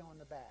going to be on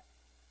the back,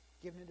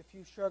 giving it a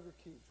few sugar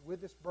cubes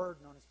with this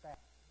burden on his back.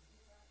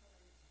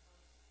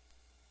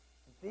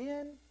 And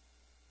then,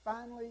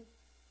 finally,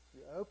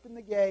 you open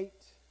the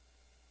gate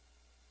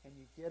and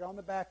you get on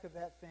the back of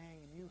that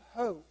thing and you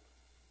hope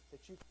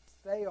that you can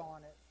stay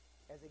on it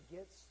as it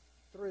gets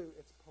through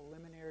its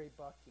preliminary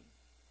bucking.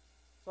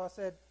 So I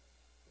said,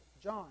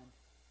 John,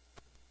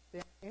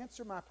 then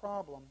answer my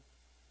problem.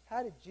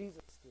 How did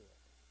Jesus do it?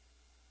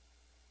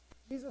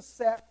 Jesus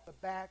sat on the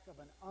back of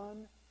an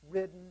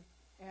unridden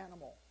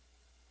animal.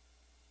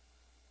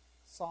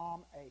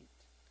 Psalm 8.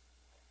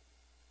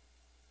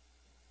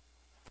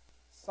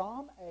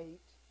 Psalm 8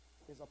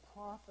 is a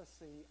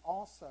prophecy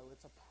also.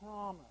 It's a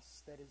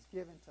promise that is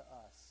given to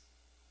us.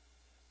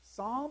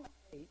 Psalm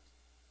 8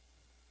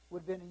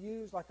 would have been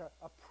used like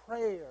a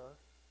prayer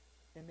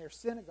in their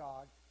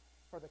synagogue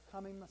for the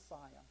coming Messiah.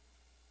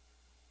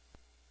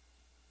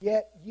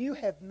 Yet you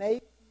have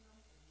made him a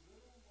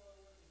little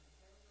lower than the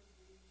heavenly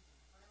beings and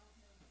crowned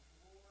him with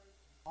glory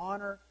and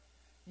honor.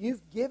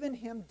 You've given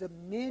him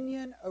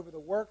dominion over the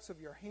works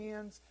of your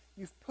hands.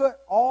 You've put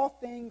all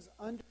things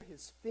under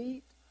his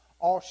feet,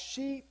 all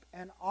sheep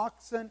and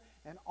oxen,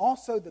 and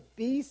also the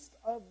beasts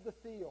of the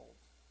field,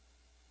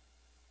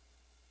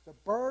 the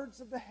birds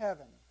of the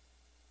heaven,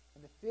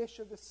 and the fish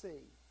of the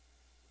sea,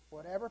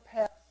 whatever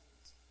passes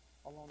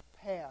along the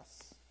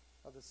paths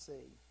of the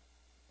sea.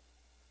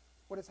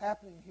 What is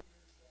happening here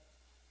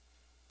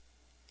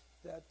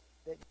is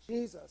that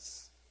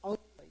Jesus only,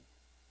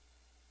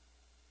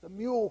 the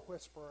mule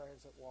whisperer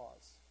as it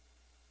was,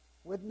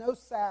 with no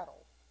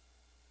saddle,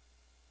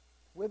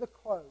 with a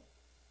cloak,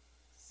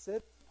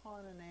 sits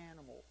upon an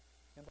animal,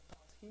 and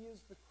because he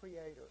is the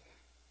creator,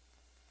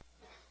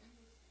 he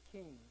is the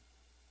king,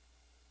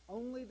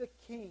 only the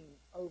king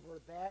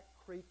over that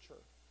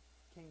creature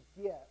can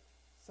get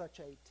such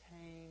a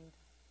tamed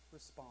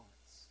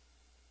response.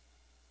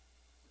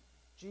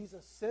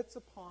 Jesus sits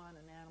upon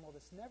an animal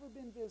that's never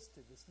been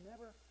visited, that's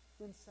never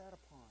been sat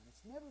upon,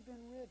 it's never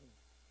been ridden.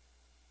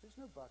 There's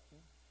no bucking.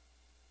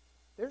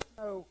 There's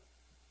no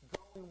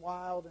going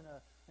wild in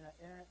an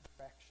errant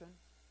direction.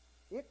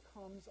 It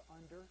comes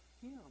under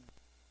him.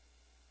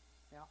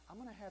 Now, I'm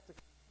going to have to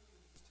conclude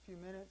in just a few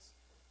minutes,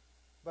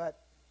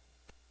 but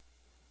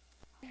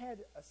I had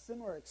a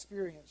similar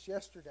experience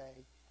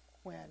yesterday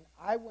when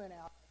I went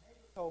out. A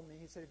neighbor told me,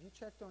 he said, have you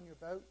checked on your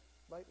boat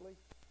lately?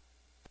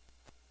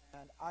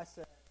 And I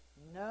said,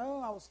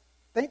 no, I was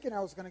thinking I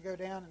was going to go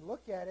down and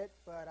look at it,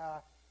 but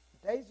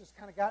the day's just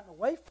kind of gotten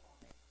away from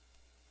me.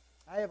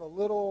 I have a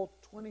little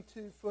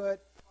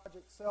 22-foot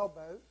project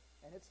sailboat,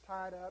 and it's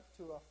tied up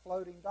to a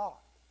floating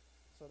dock.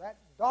 So that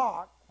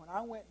dock, when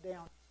I went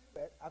down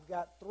to it, I've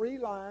got 3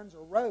 lines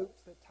or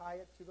ropes that tie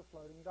it to the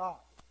floating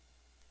dock.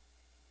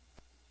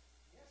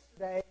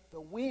 Yesterday,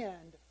 the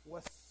wind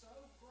was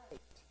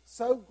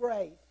so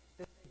great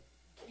that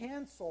they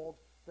canceled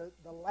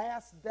the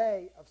last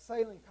day of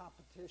sailing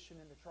competition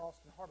in the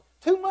Charleston Harbor.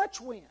 Too much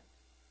wind.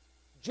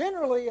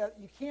 Generally,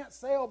 you can't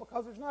sail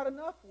because there's not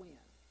enough wind.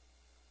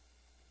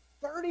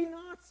 30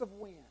 knots of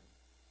wind.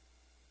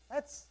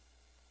 That's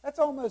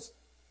almost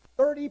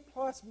 30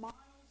 plus miles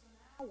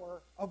an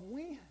hour of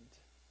wind.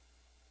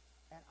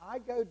 And I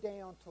go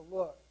down to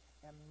look,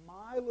 and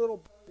my little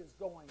boat is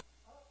going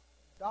up,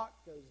 the dock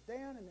goes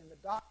down, and then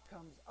the dock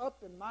comes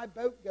up, and my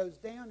boat goes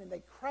down, and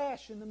they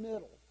crash in the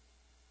middle.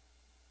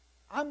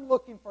 I'm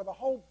looking for the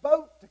whole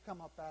boat to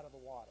come up out of the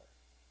water.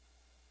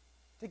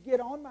 To get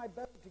on my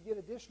boat, to get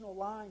additional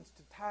lines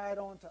to tie it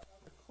onto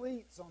other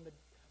cleats on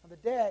the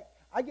deck,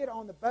 I get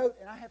on the boat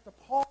and I have to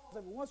pause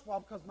every once in a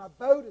while because my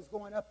boat is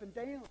going up and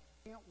down.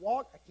 I can't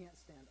walk. I can't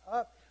stand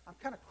up. I'm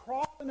kind of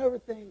crawling over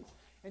things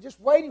and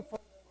just waiting for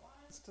the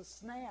lines to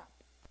snap.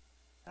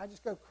 And I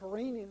just go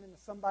careening into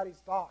somebody's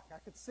dock. I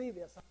could see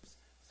this. I'm just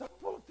so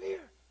full of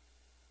fear.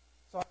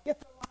 So I get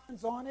the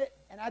lines on it,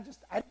 and I didn't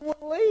want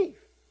to leave.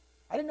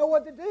 I didn't know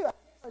what to do.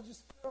 I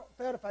just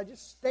felt if I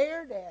just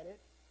stared at it,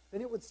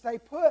 then it would stay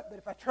put. But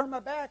if I turn my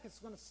back, it's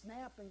going to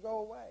snap and go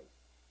away.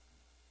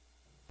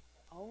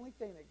 The only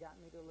thing that got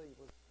me to leave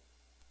was,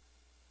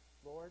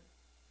 Lord,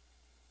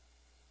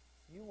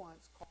 you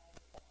once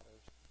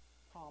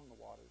calmed the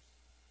waters.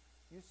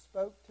 You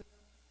spoke to them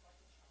like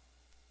a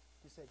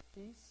child. You said,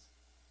 peace,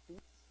 be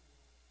still.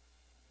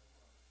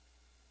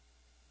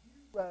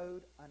 You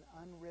rode an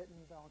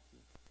unridden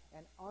donkey.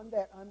 And on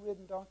that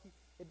unridden donkey,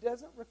 it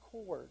doesn't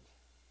record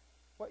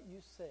what you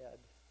said,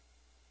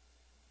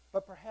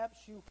 but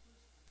perhaps you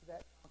whisper to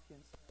that donkey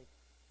and say,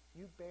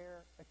 you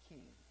bear a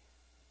king.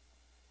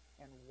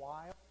 And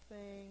wild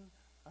thing,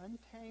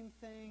 untamed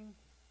thing,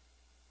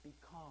 be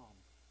calm.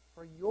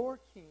 for your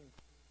kingdom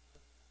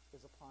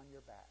is upon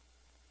your back.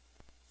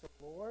 So,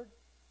 Lord,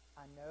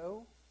 I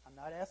know I'm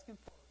not asking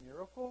for a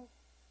miracle,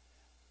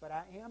 but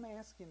I am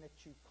asking that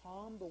you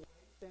calm the wave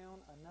down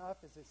enough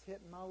as it's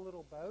hitting my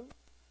little boat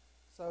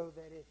so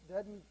that it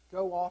doesn't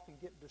go off and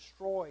get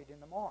destroyed in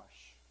the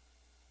marsh,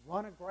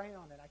 run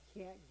aground, and I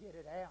can't get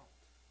it out.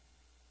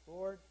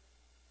 Lord,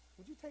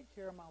 would you take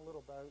care of my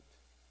little boat?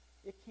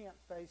 It can't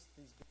face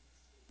these big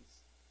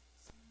seas.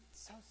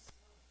 It's so slow.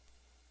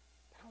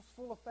 But I was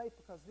full of faith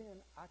because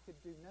then I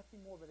could do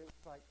nothing more, but it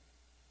was like,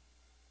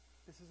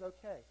 this is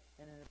okay.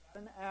 And in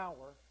about an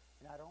hour,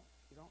 and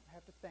you don't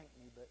have to thank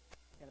me, but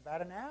in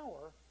about an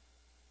hour,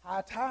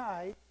 high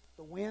tide,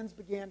 the winds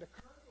began to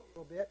curve a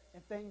little bit,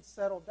 and things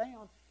settled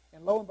down.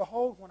 And lo and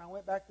behold, when I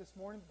went back this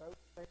morning, the boat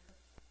was there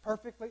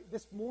perfectly.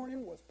 This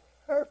morning was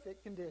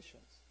perfect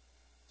conditions.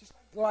 Just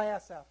like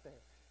glass out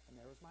there. And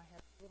there was my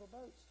happy little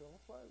boat still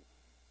afloat.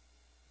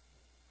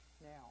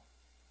 Now,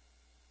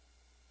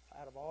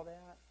 out of all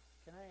that,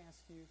 can I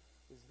ask you,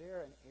 is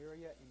there an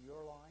area in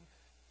your life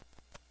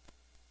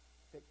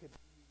that could be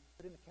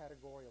put in the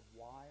category of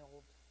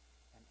wild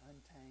and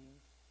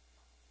untamed?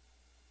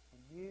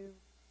 And you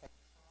have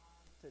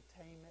tried to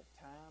tame it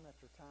time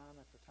after time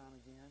after time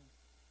again?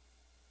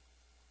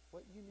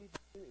 What you need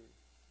to do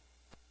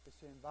is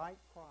to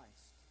invite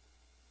Christ,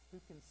 who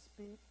can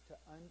speak to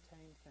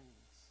untamed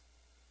things.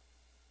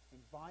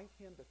 Invite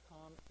him to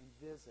come and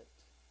visit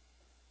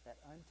that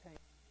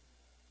untamed,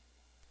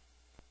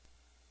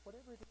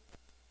 whatever it is.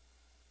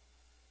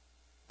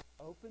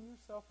 Open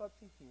yourself up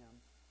to him.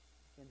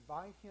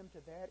 Invite him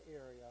to that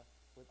area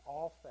with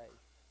all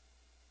faith.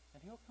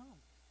 And he'll come.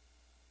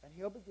 And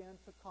he'll begin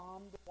to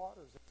calm the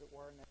waters, as it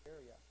were, in that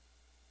area.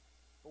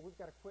 But we've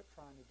got to quit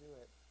trying to do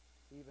it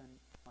even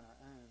on our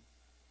own.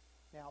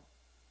 Now,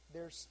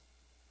 there's,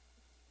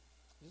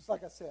 just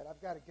like I said,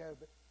 I've got to go,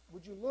 but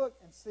would you look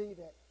and see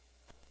that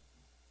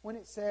when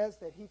it says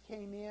that he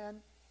came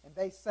in and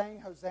they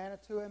sang Hosanna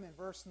to him in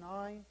verse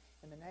 9,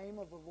 in the name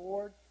of the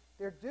Lord,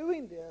 they're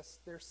doing this,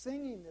 they're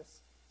singing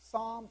this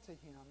psalm to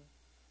him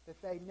that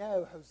they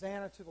know,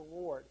 Hosanna to the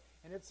Lord.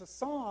 And it's a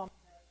psalm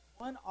that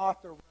one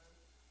author wrote,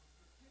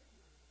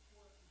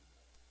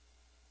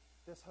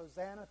 this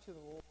Hosanna to the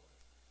Lord,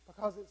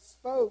 because it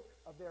spoke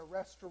of their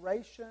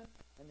restoration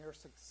and their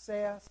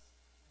success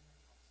and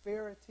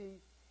their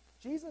prosperity.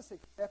 Jesus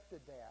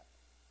accepted that.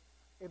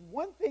 And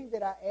one thing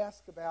that I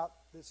ask about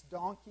this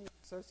donkey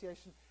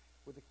association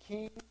with the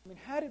king, I mean,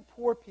 how did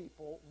poor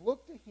people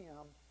look to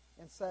him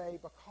and say,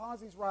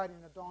 because he's riding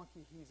a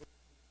donkey, he's a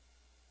king?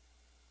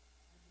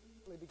 And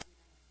immediately began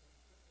to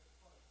put their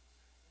clothes,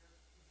 their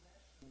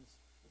possessions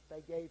that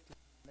they gave to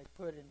him, they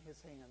put in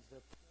his hands,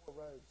 their poor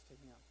robes to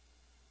him.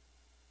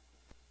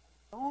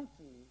 A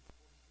donkey was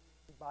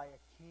ridden by a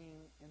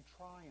king in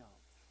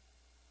triumph.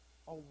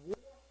 A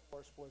war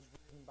horse was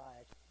ridden by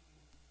a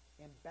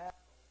king in battle.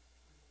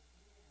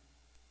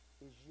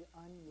 Is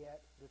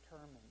unyet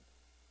determined.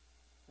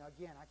 Now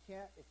again, I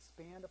can't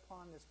expand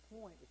upon this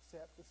point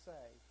except to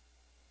say,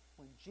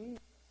 when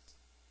Jesus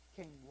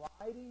came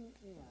riding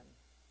in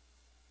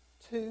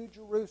to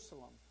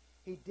Jerusalem,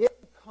 he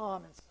didn't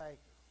come and say,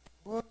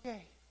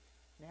 okay,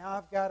 now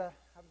I've got to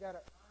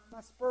earn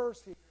my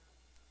spurs here.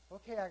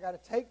 Okay, I got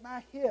to take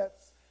my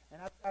hits, and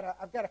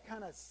I've got to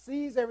kind of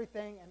seize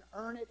everything and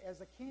earn it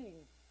as a king.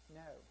 No.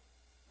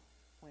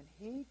 When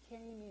he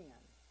came in,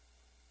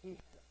 he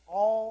had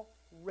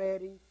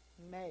already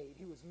made.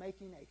 He was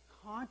making a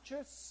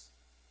conscious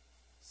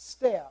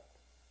step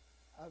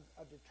of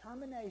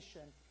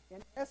determination.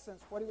 In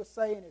essence, what he was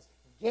saying is,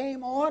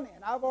 game on,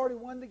 and I've already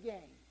won the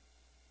game.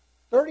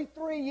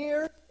 33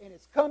 years, and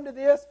it's come to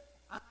this.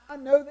 I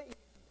know the end.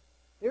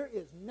 There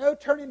is no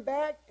turning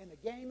back, and the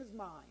game is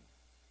mine.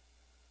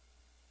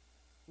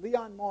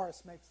 Leon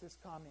Morris makes this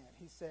comment.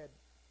 He said,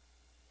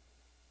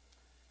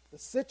 the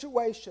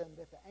situation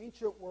that the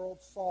ancient world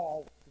saw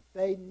was that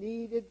they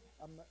needed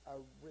a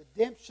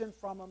redemption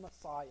from a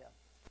Messiah.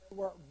 They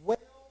were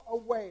well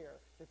aware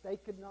that they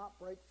could not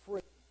break free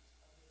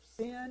of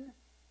their sin,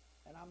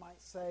 and I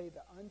might say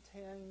the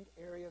untamed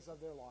areas of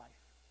their life.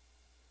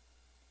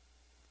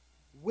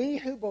 We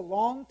who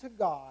belong to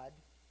God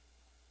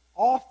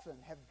often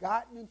have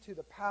gotten into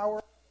the power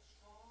of a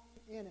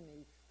strong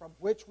enemy from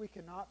which we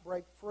cannot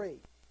break free.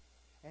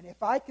 And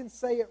if I can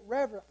say it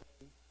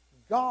reverently,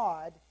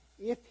 God,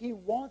 if he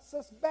wants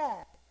us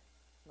back,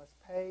 must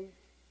pay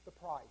the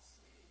price.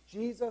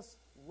 Jesus,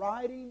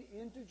 riding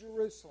into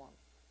Jerusalem,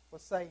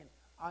 was saying,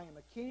 I am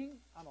a king,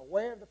 I'm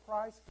aware of the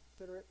price,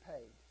 consider it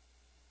paid.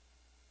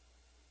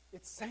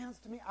 It sounds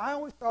to me, I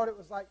always thought it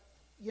was like,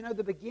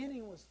 the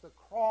beginning was the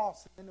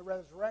cross and the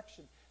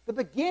resurrection. The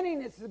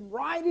beginning is him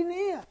riding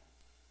in.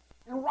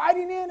 And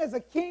riding in as a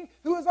king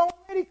who has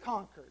already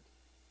conquered.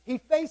 He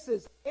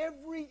faces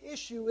every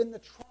issue in the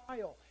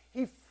trial.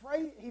 He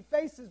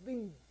faces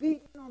being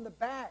beaten on the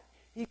back.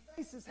 He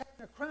faces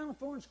having a crown of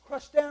thorns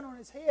crushed down on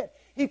his head.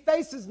 He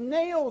faces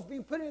nails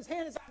being put in his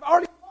hands. I've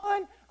already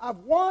won. I've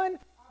won.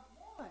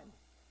 I've won.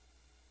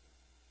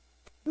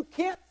 You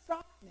can't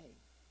stop me.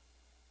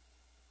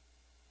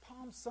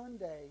 Palm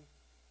Sunday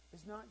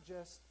is not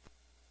just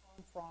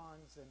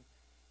fronds and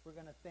we're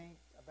going to think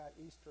about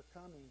Easter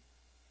coming.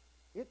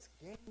 It's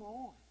game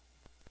on,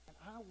 and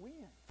I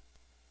win.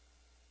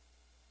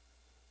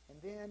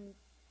 And then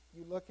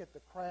you look at the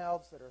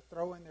crowds that are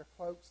throwing their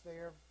cloaks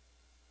there.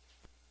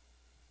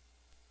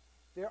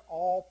 They're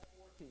all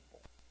poor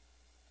people.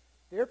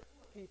 They're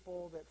poor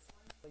people that,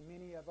 frankly,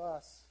 many of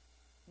us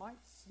might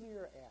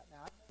sneer at.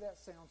 Now, I know that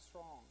sounds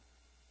strong.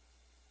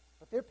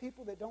 But they're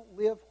people that don't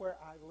live where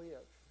I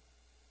live.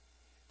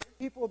 They're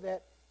people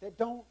that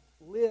don't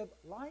live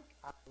like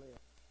I live.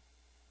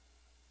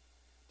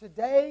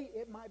 Today,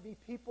 it might be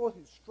people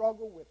who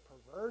struggle with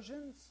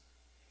perversions.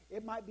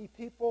 It might be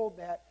people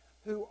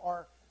who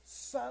are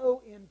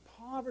so in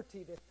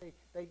poverty that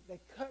they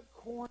cut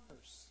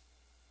corners.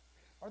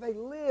 Or they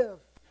live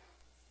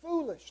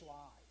foolish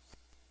lives.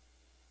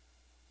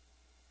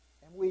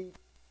 And we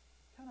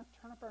kind of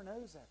turn up our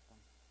nose at them.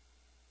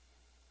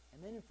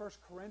 And then in 1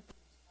 Corinthians,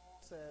 Paul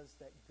says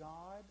that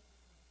God,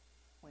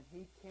 when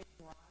He came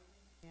riding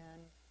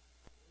in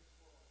this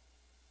world,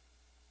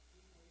 He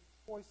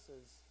made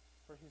choices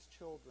for His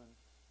children,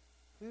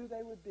 who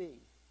they would be.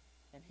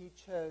 And He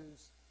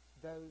chose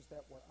those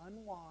that were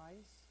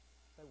unwise,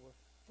 they were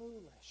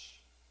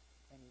foolish,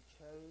 and He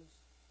chose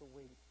the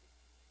weak.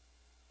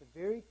 The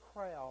very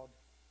crowd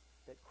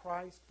that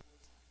Christ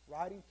was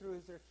riding through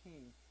as their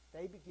king,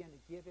 they began to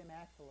give Him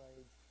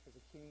accolades as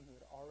a king who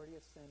had already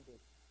ascended.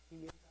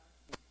 He is our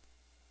king.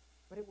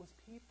 But it was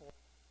people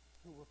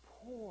who were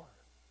poor.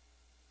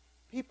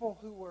 People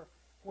who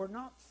were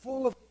not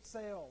full of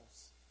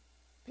themselves.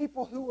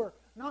 People who were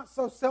not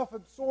so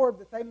self-absorbed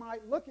that they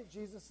might look at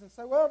Jesus and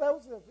say, well, that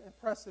was an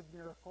impressive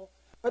miracle.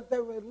 But they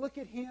would look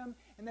at Him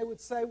and they would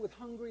say with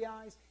hungry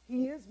eyes,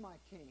 He is my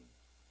king.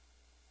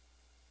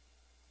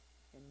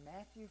 In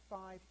Matthew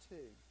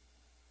 5:2,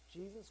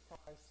 Jesus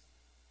Christ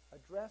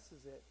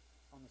addresses it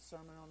on the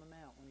Sermon on the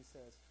Mount when He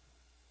says,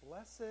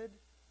 blessed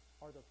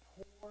are the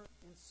poor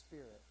in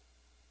spirit,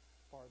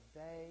 for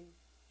they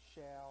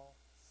shall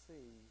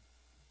see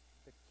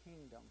the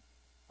kingdom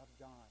of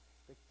God.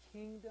 The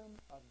kingdom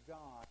of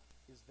God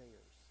is theirs.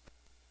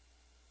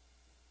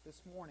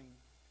 This morning,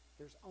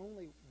 there's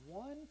only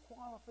one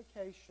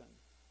qualification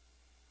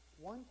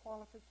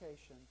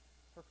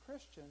for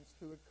Christians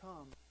who would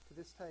come to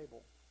this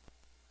table.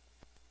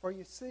 For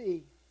you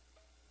see,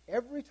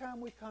 every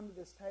time we come to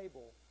this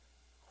table,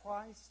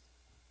 Christ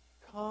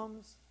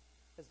comes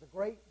as the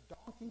great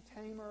donkey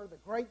tamer, the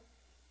great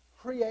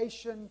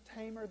creation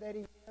tamer that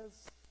He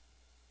is.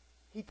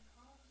 He comes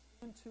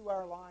into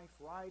our life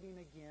riding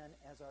again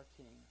as our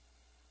King.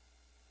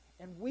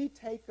 And we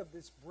take of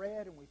this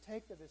bread and we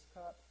take of this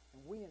cup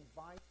and we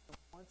invite Him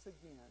once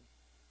again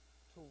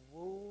to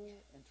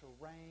rule and to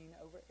reign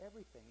over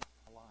everything in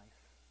our life.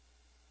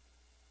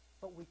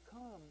 But we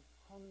come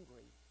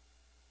hungry.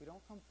 We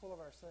don't come full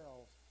of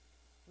ourselves.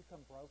 We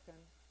come broken.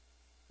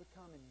 We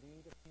come in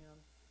need of Him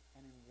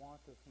and in want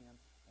of Him,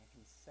 and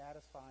He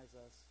satisfies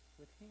us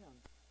with Him.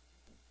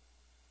 This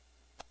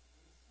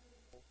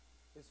table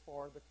is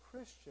for the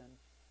Christian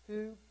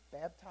who,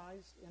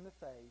 baptized in the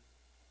faith,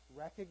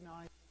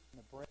 recognizes in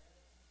the bread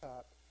and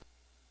cup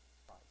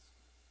Christ.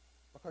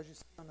 Because you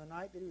see, on the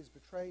night that He was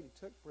betrayed, He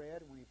took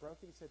bread, and when He broke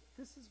it, He said,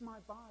 this is my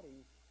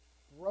body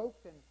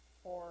broken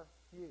for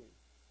you.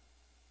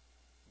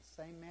 In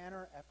the same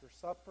manner, after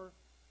supper,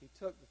 He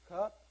took the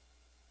cup,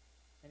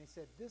 and He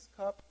said, this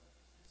cup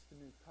represents the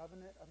new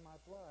covenant of my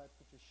blood,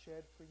 which is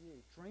shed for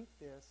you. Drink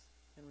this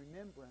in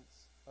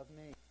remembrance of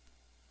me.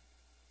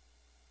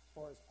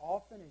 For as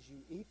often as you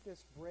eat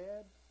this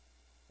bread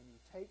and you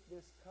take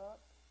this cup,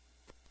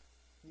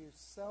 you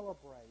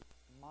celebrate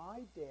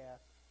my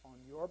death on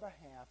your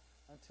behalf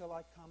until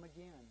I come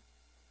again.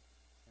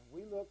 And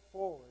we look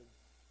forward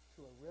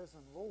to a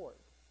risen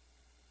Lord.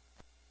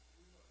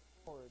 We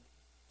look forward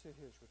to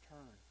His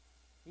return.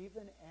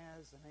 Even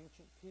as an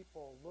ancient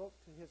people look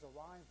to His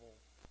arrival,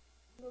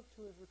 we look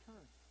to His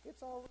return.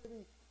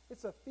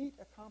 It's a fait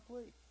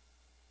accompli.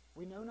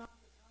 We know not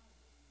the time,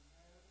 but we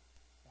know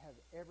to have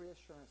every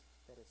assurance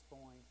that it's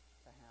going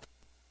to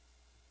happen.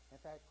 In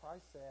fact,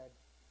 Christ said,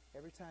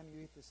 every time you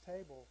eat this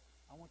table,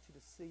 I want you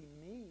to see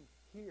me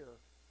here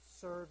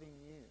serving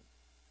you,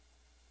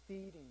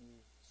 feeding you,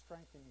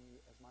 strengthening you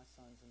as my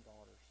sons and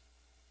daughters.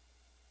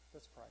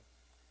 Let's pray.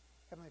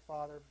 Heavenly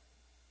Father,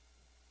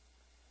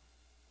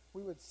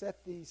 we would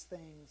set these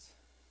things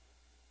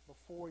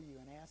before you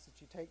and ask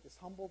that you take this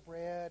humble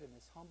bread and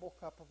this humble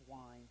cup of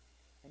wine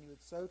and you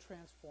would so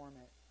transform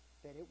it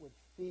that it would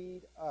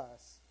feed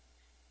us.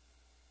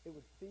 It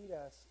would feed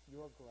us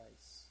your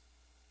grace.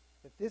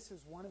 That this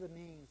is one of the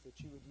means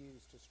that you would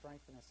use to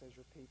strengthen us as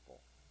your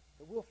people.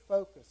 That we'll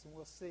focus and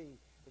we'll see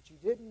that you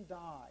didn't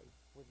die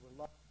with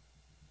reluctance.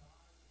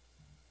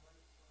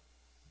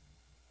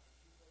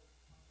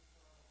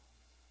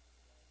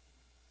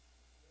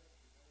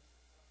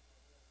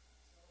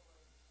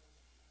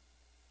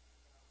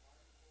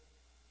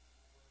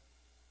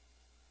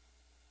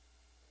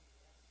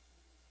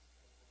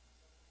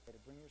 To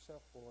bring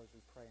yourself forward as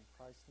we pray in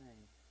Christ's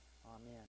name. Amen.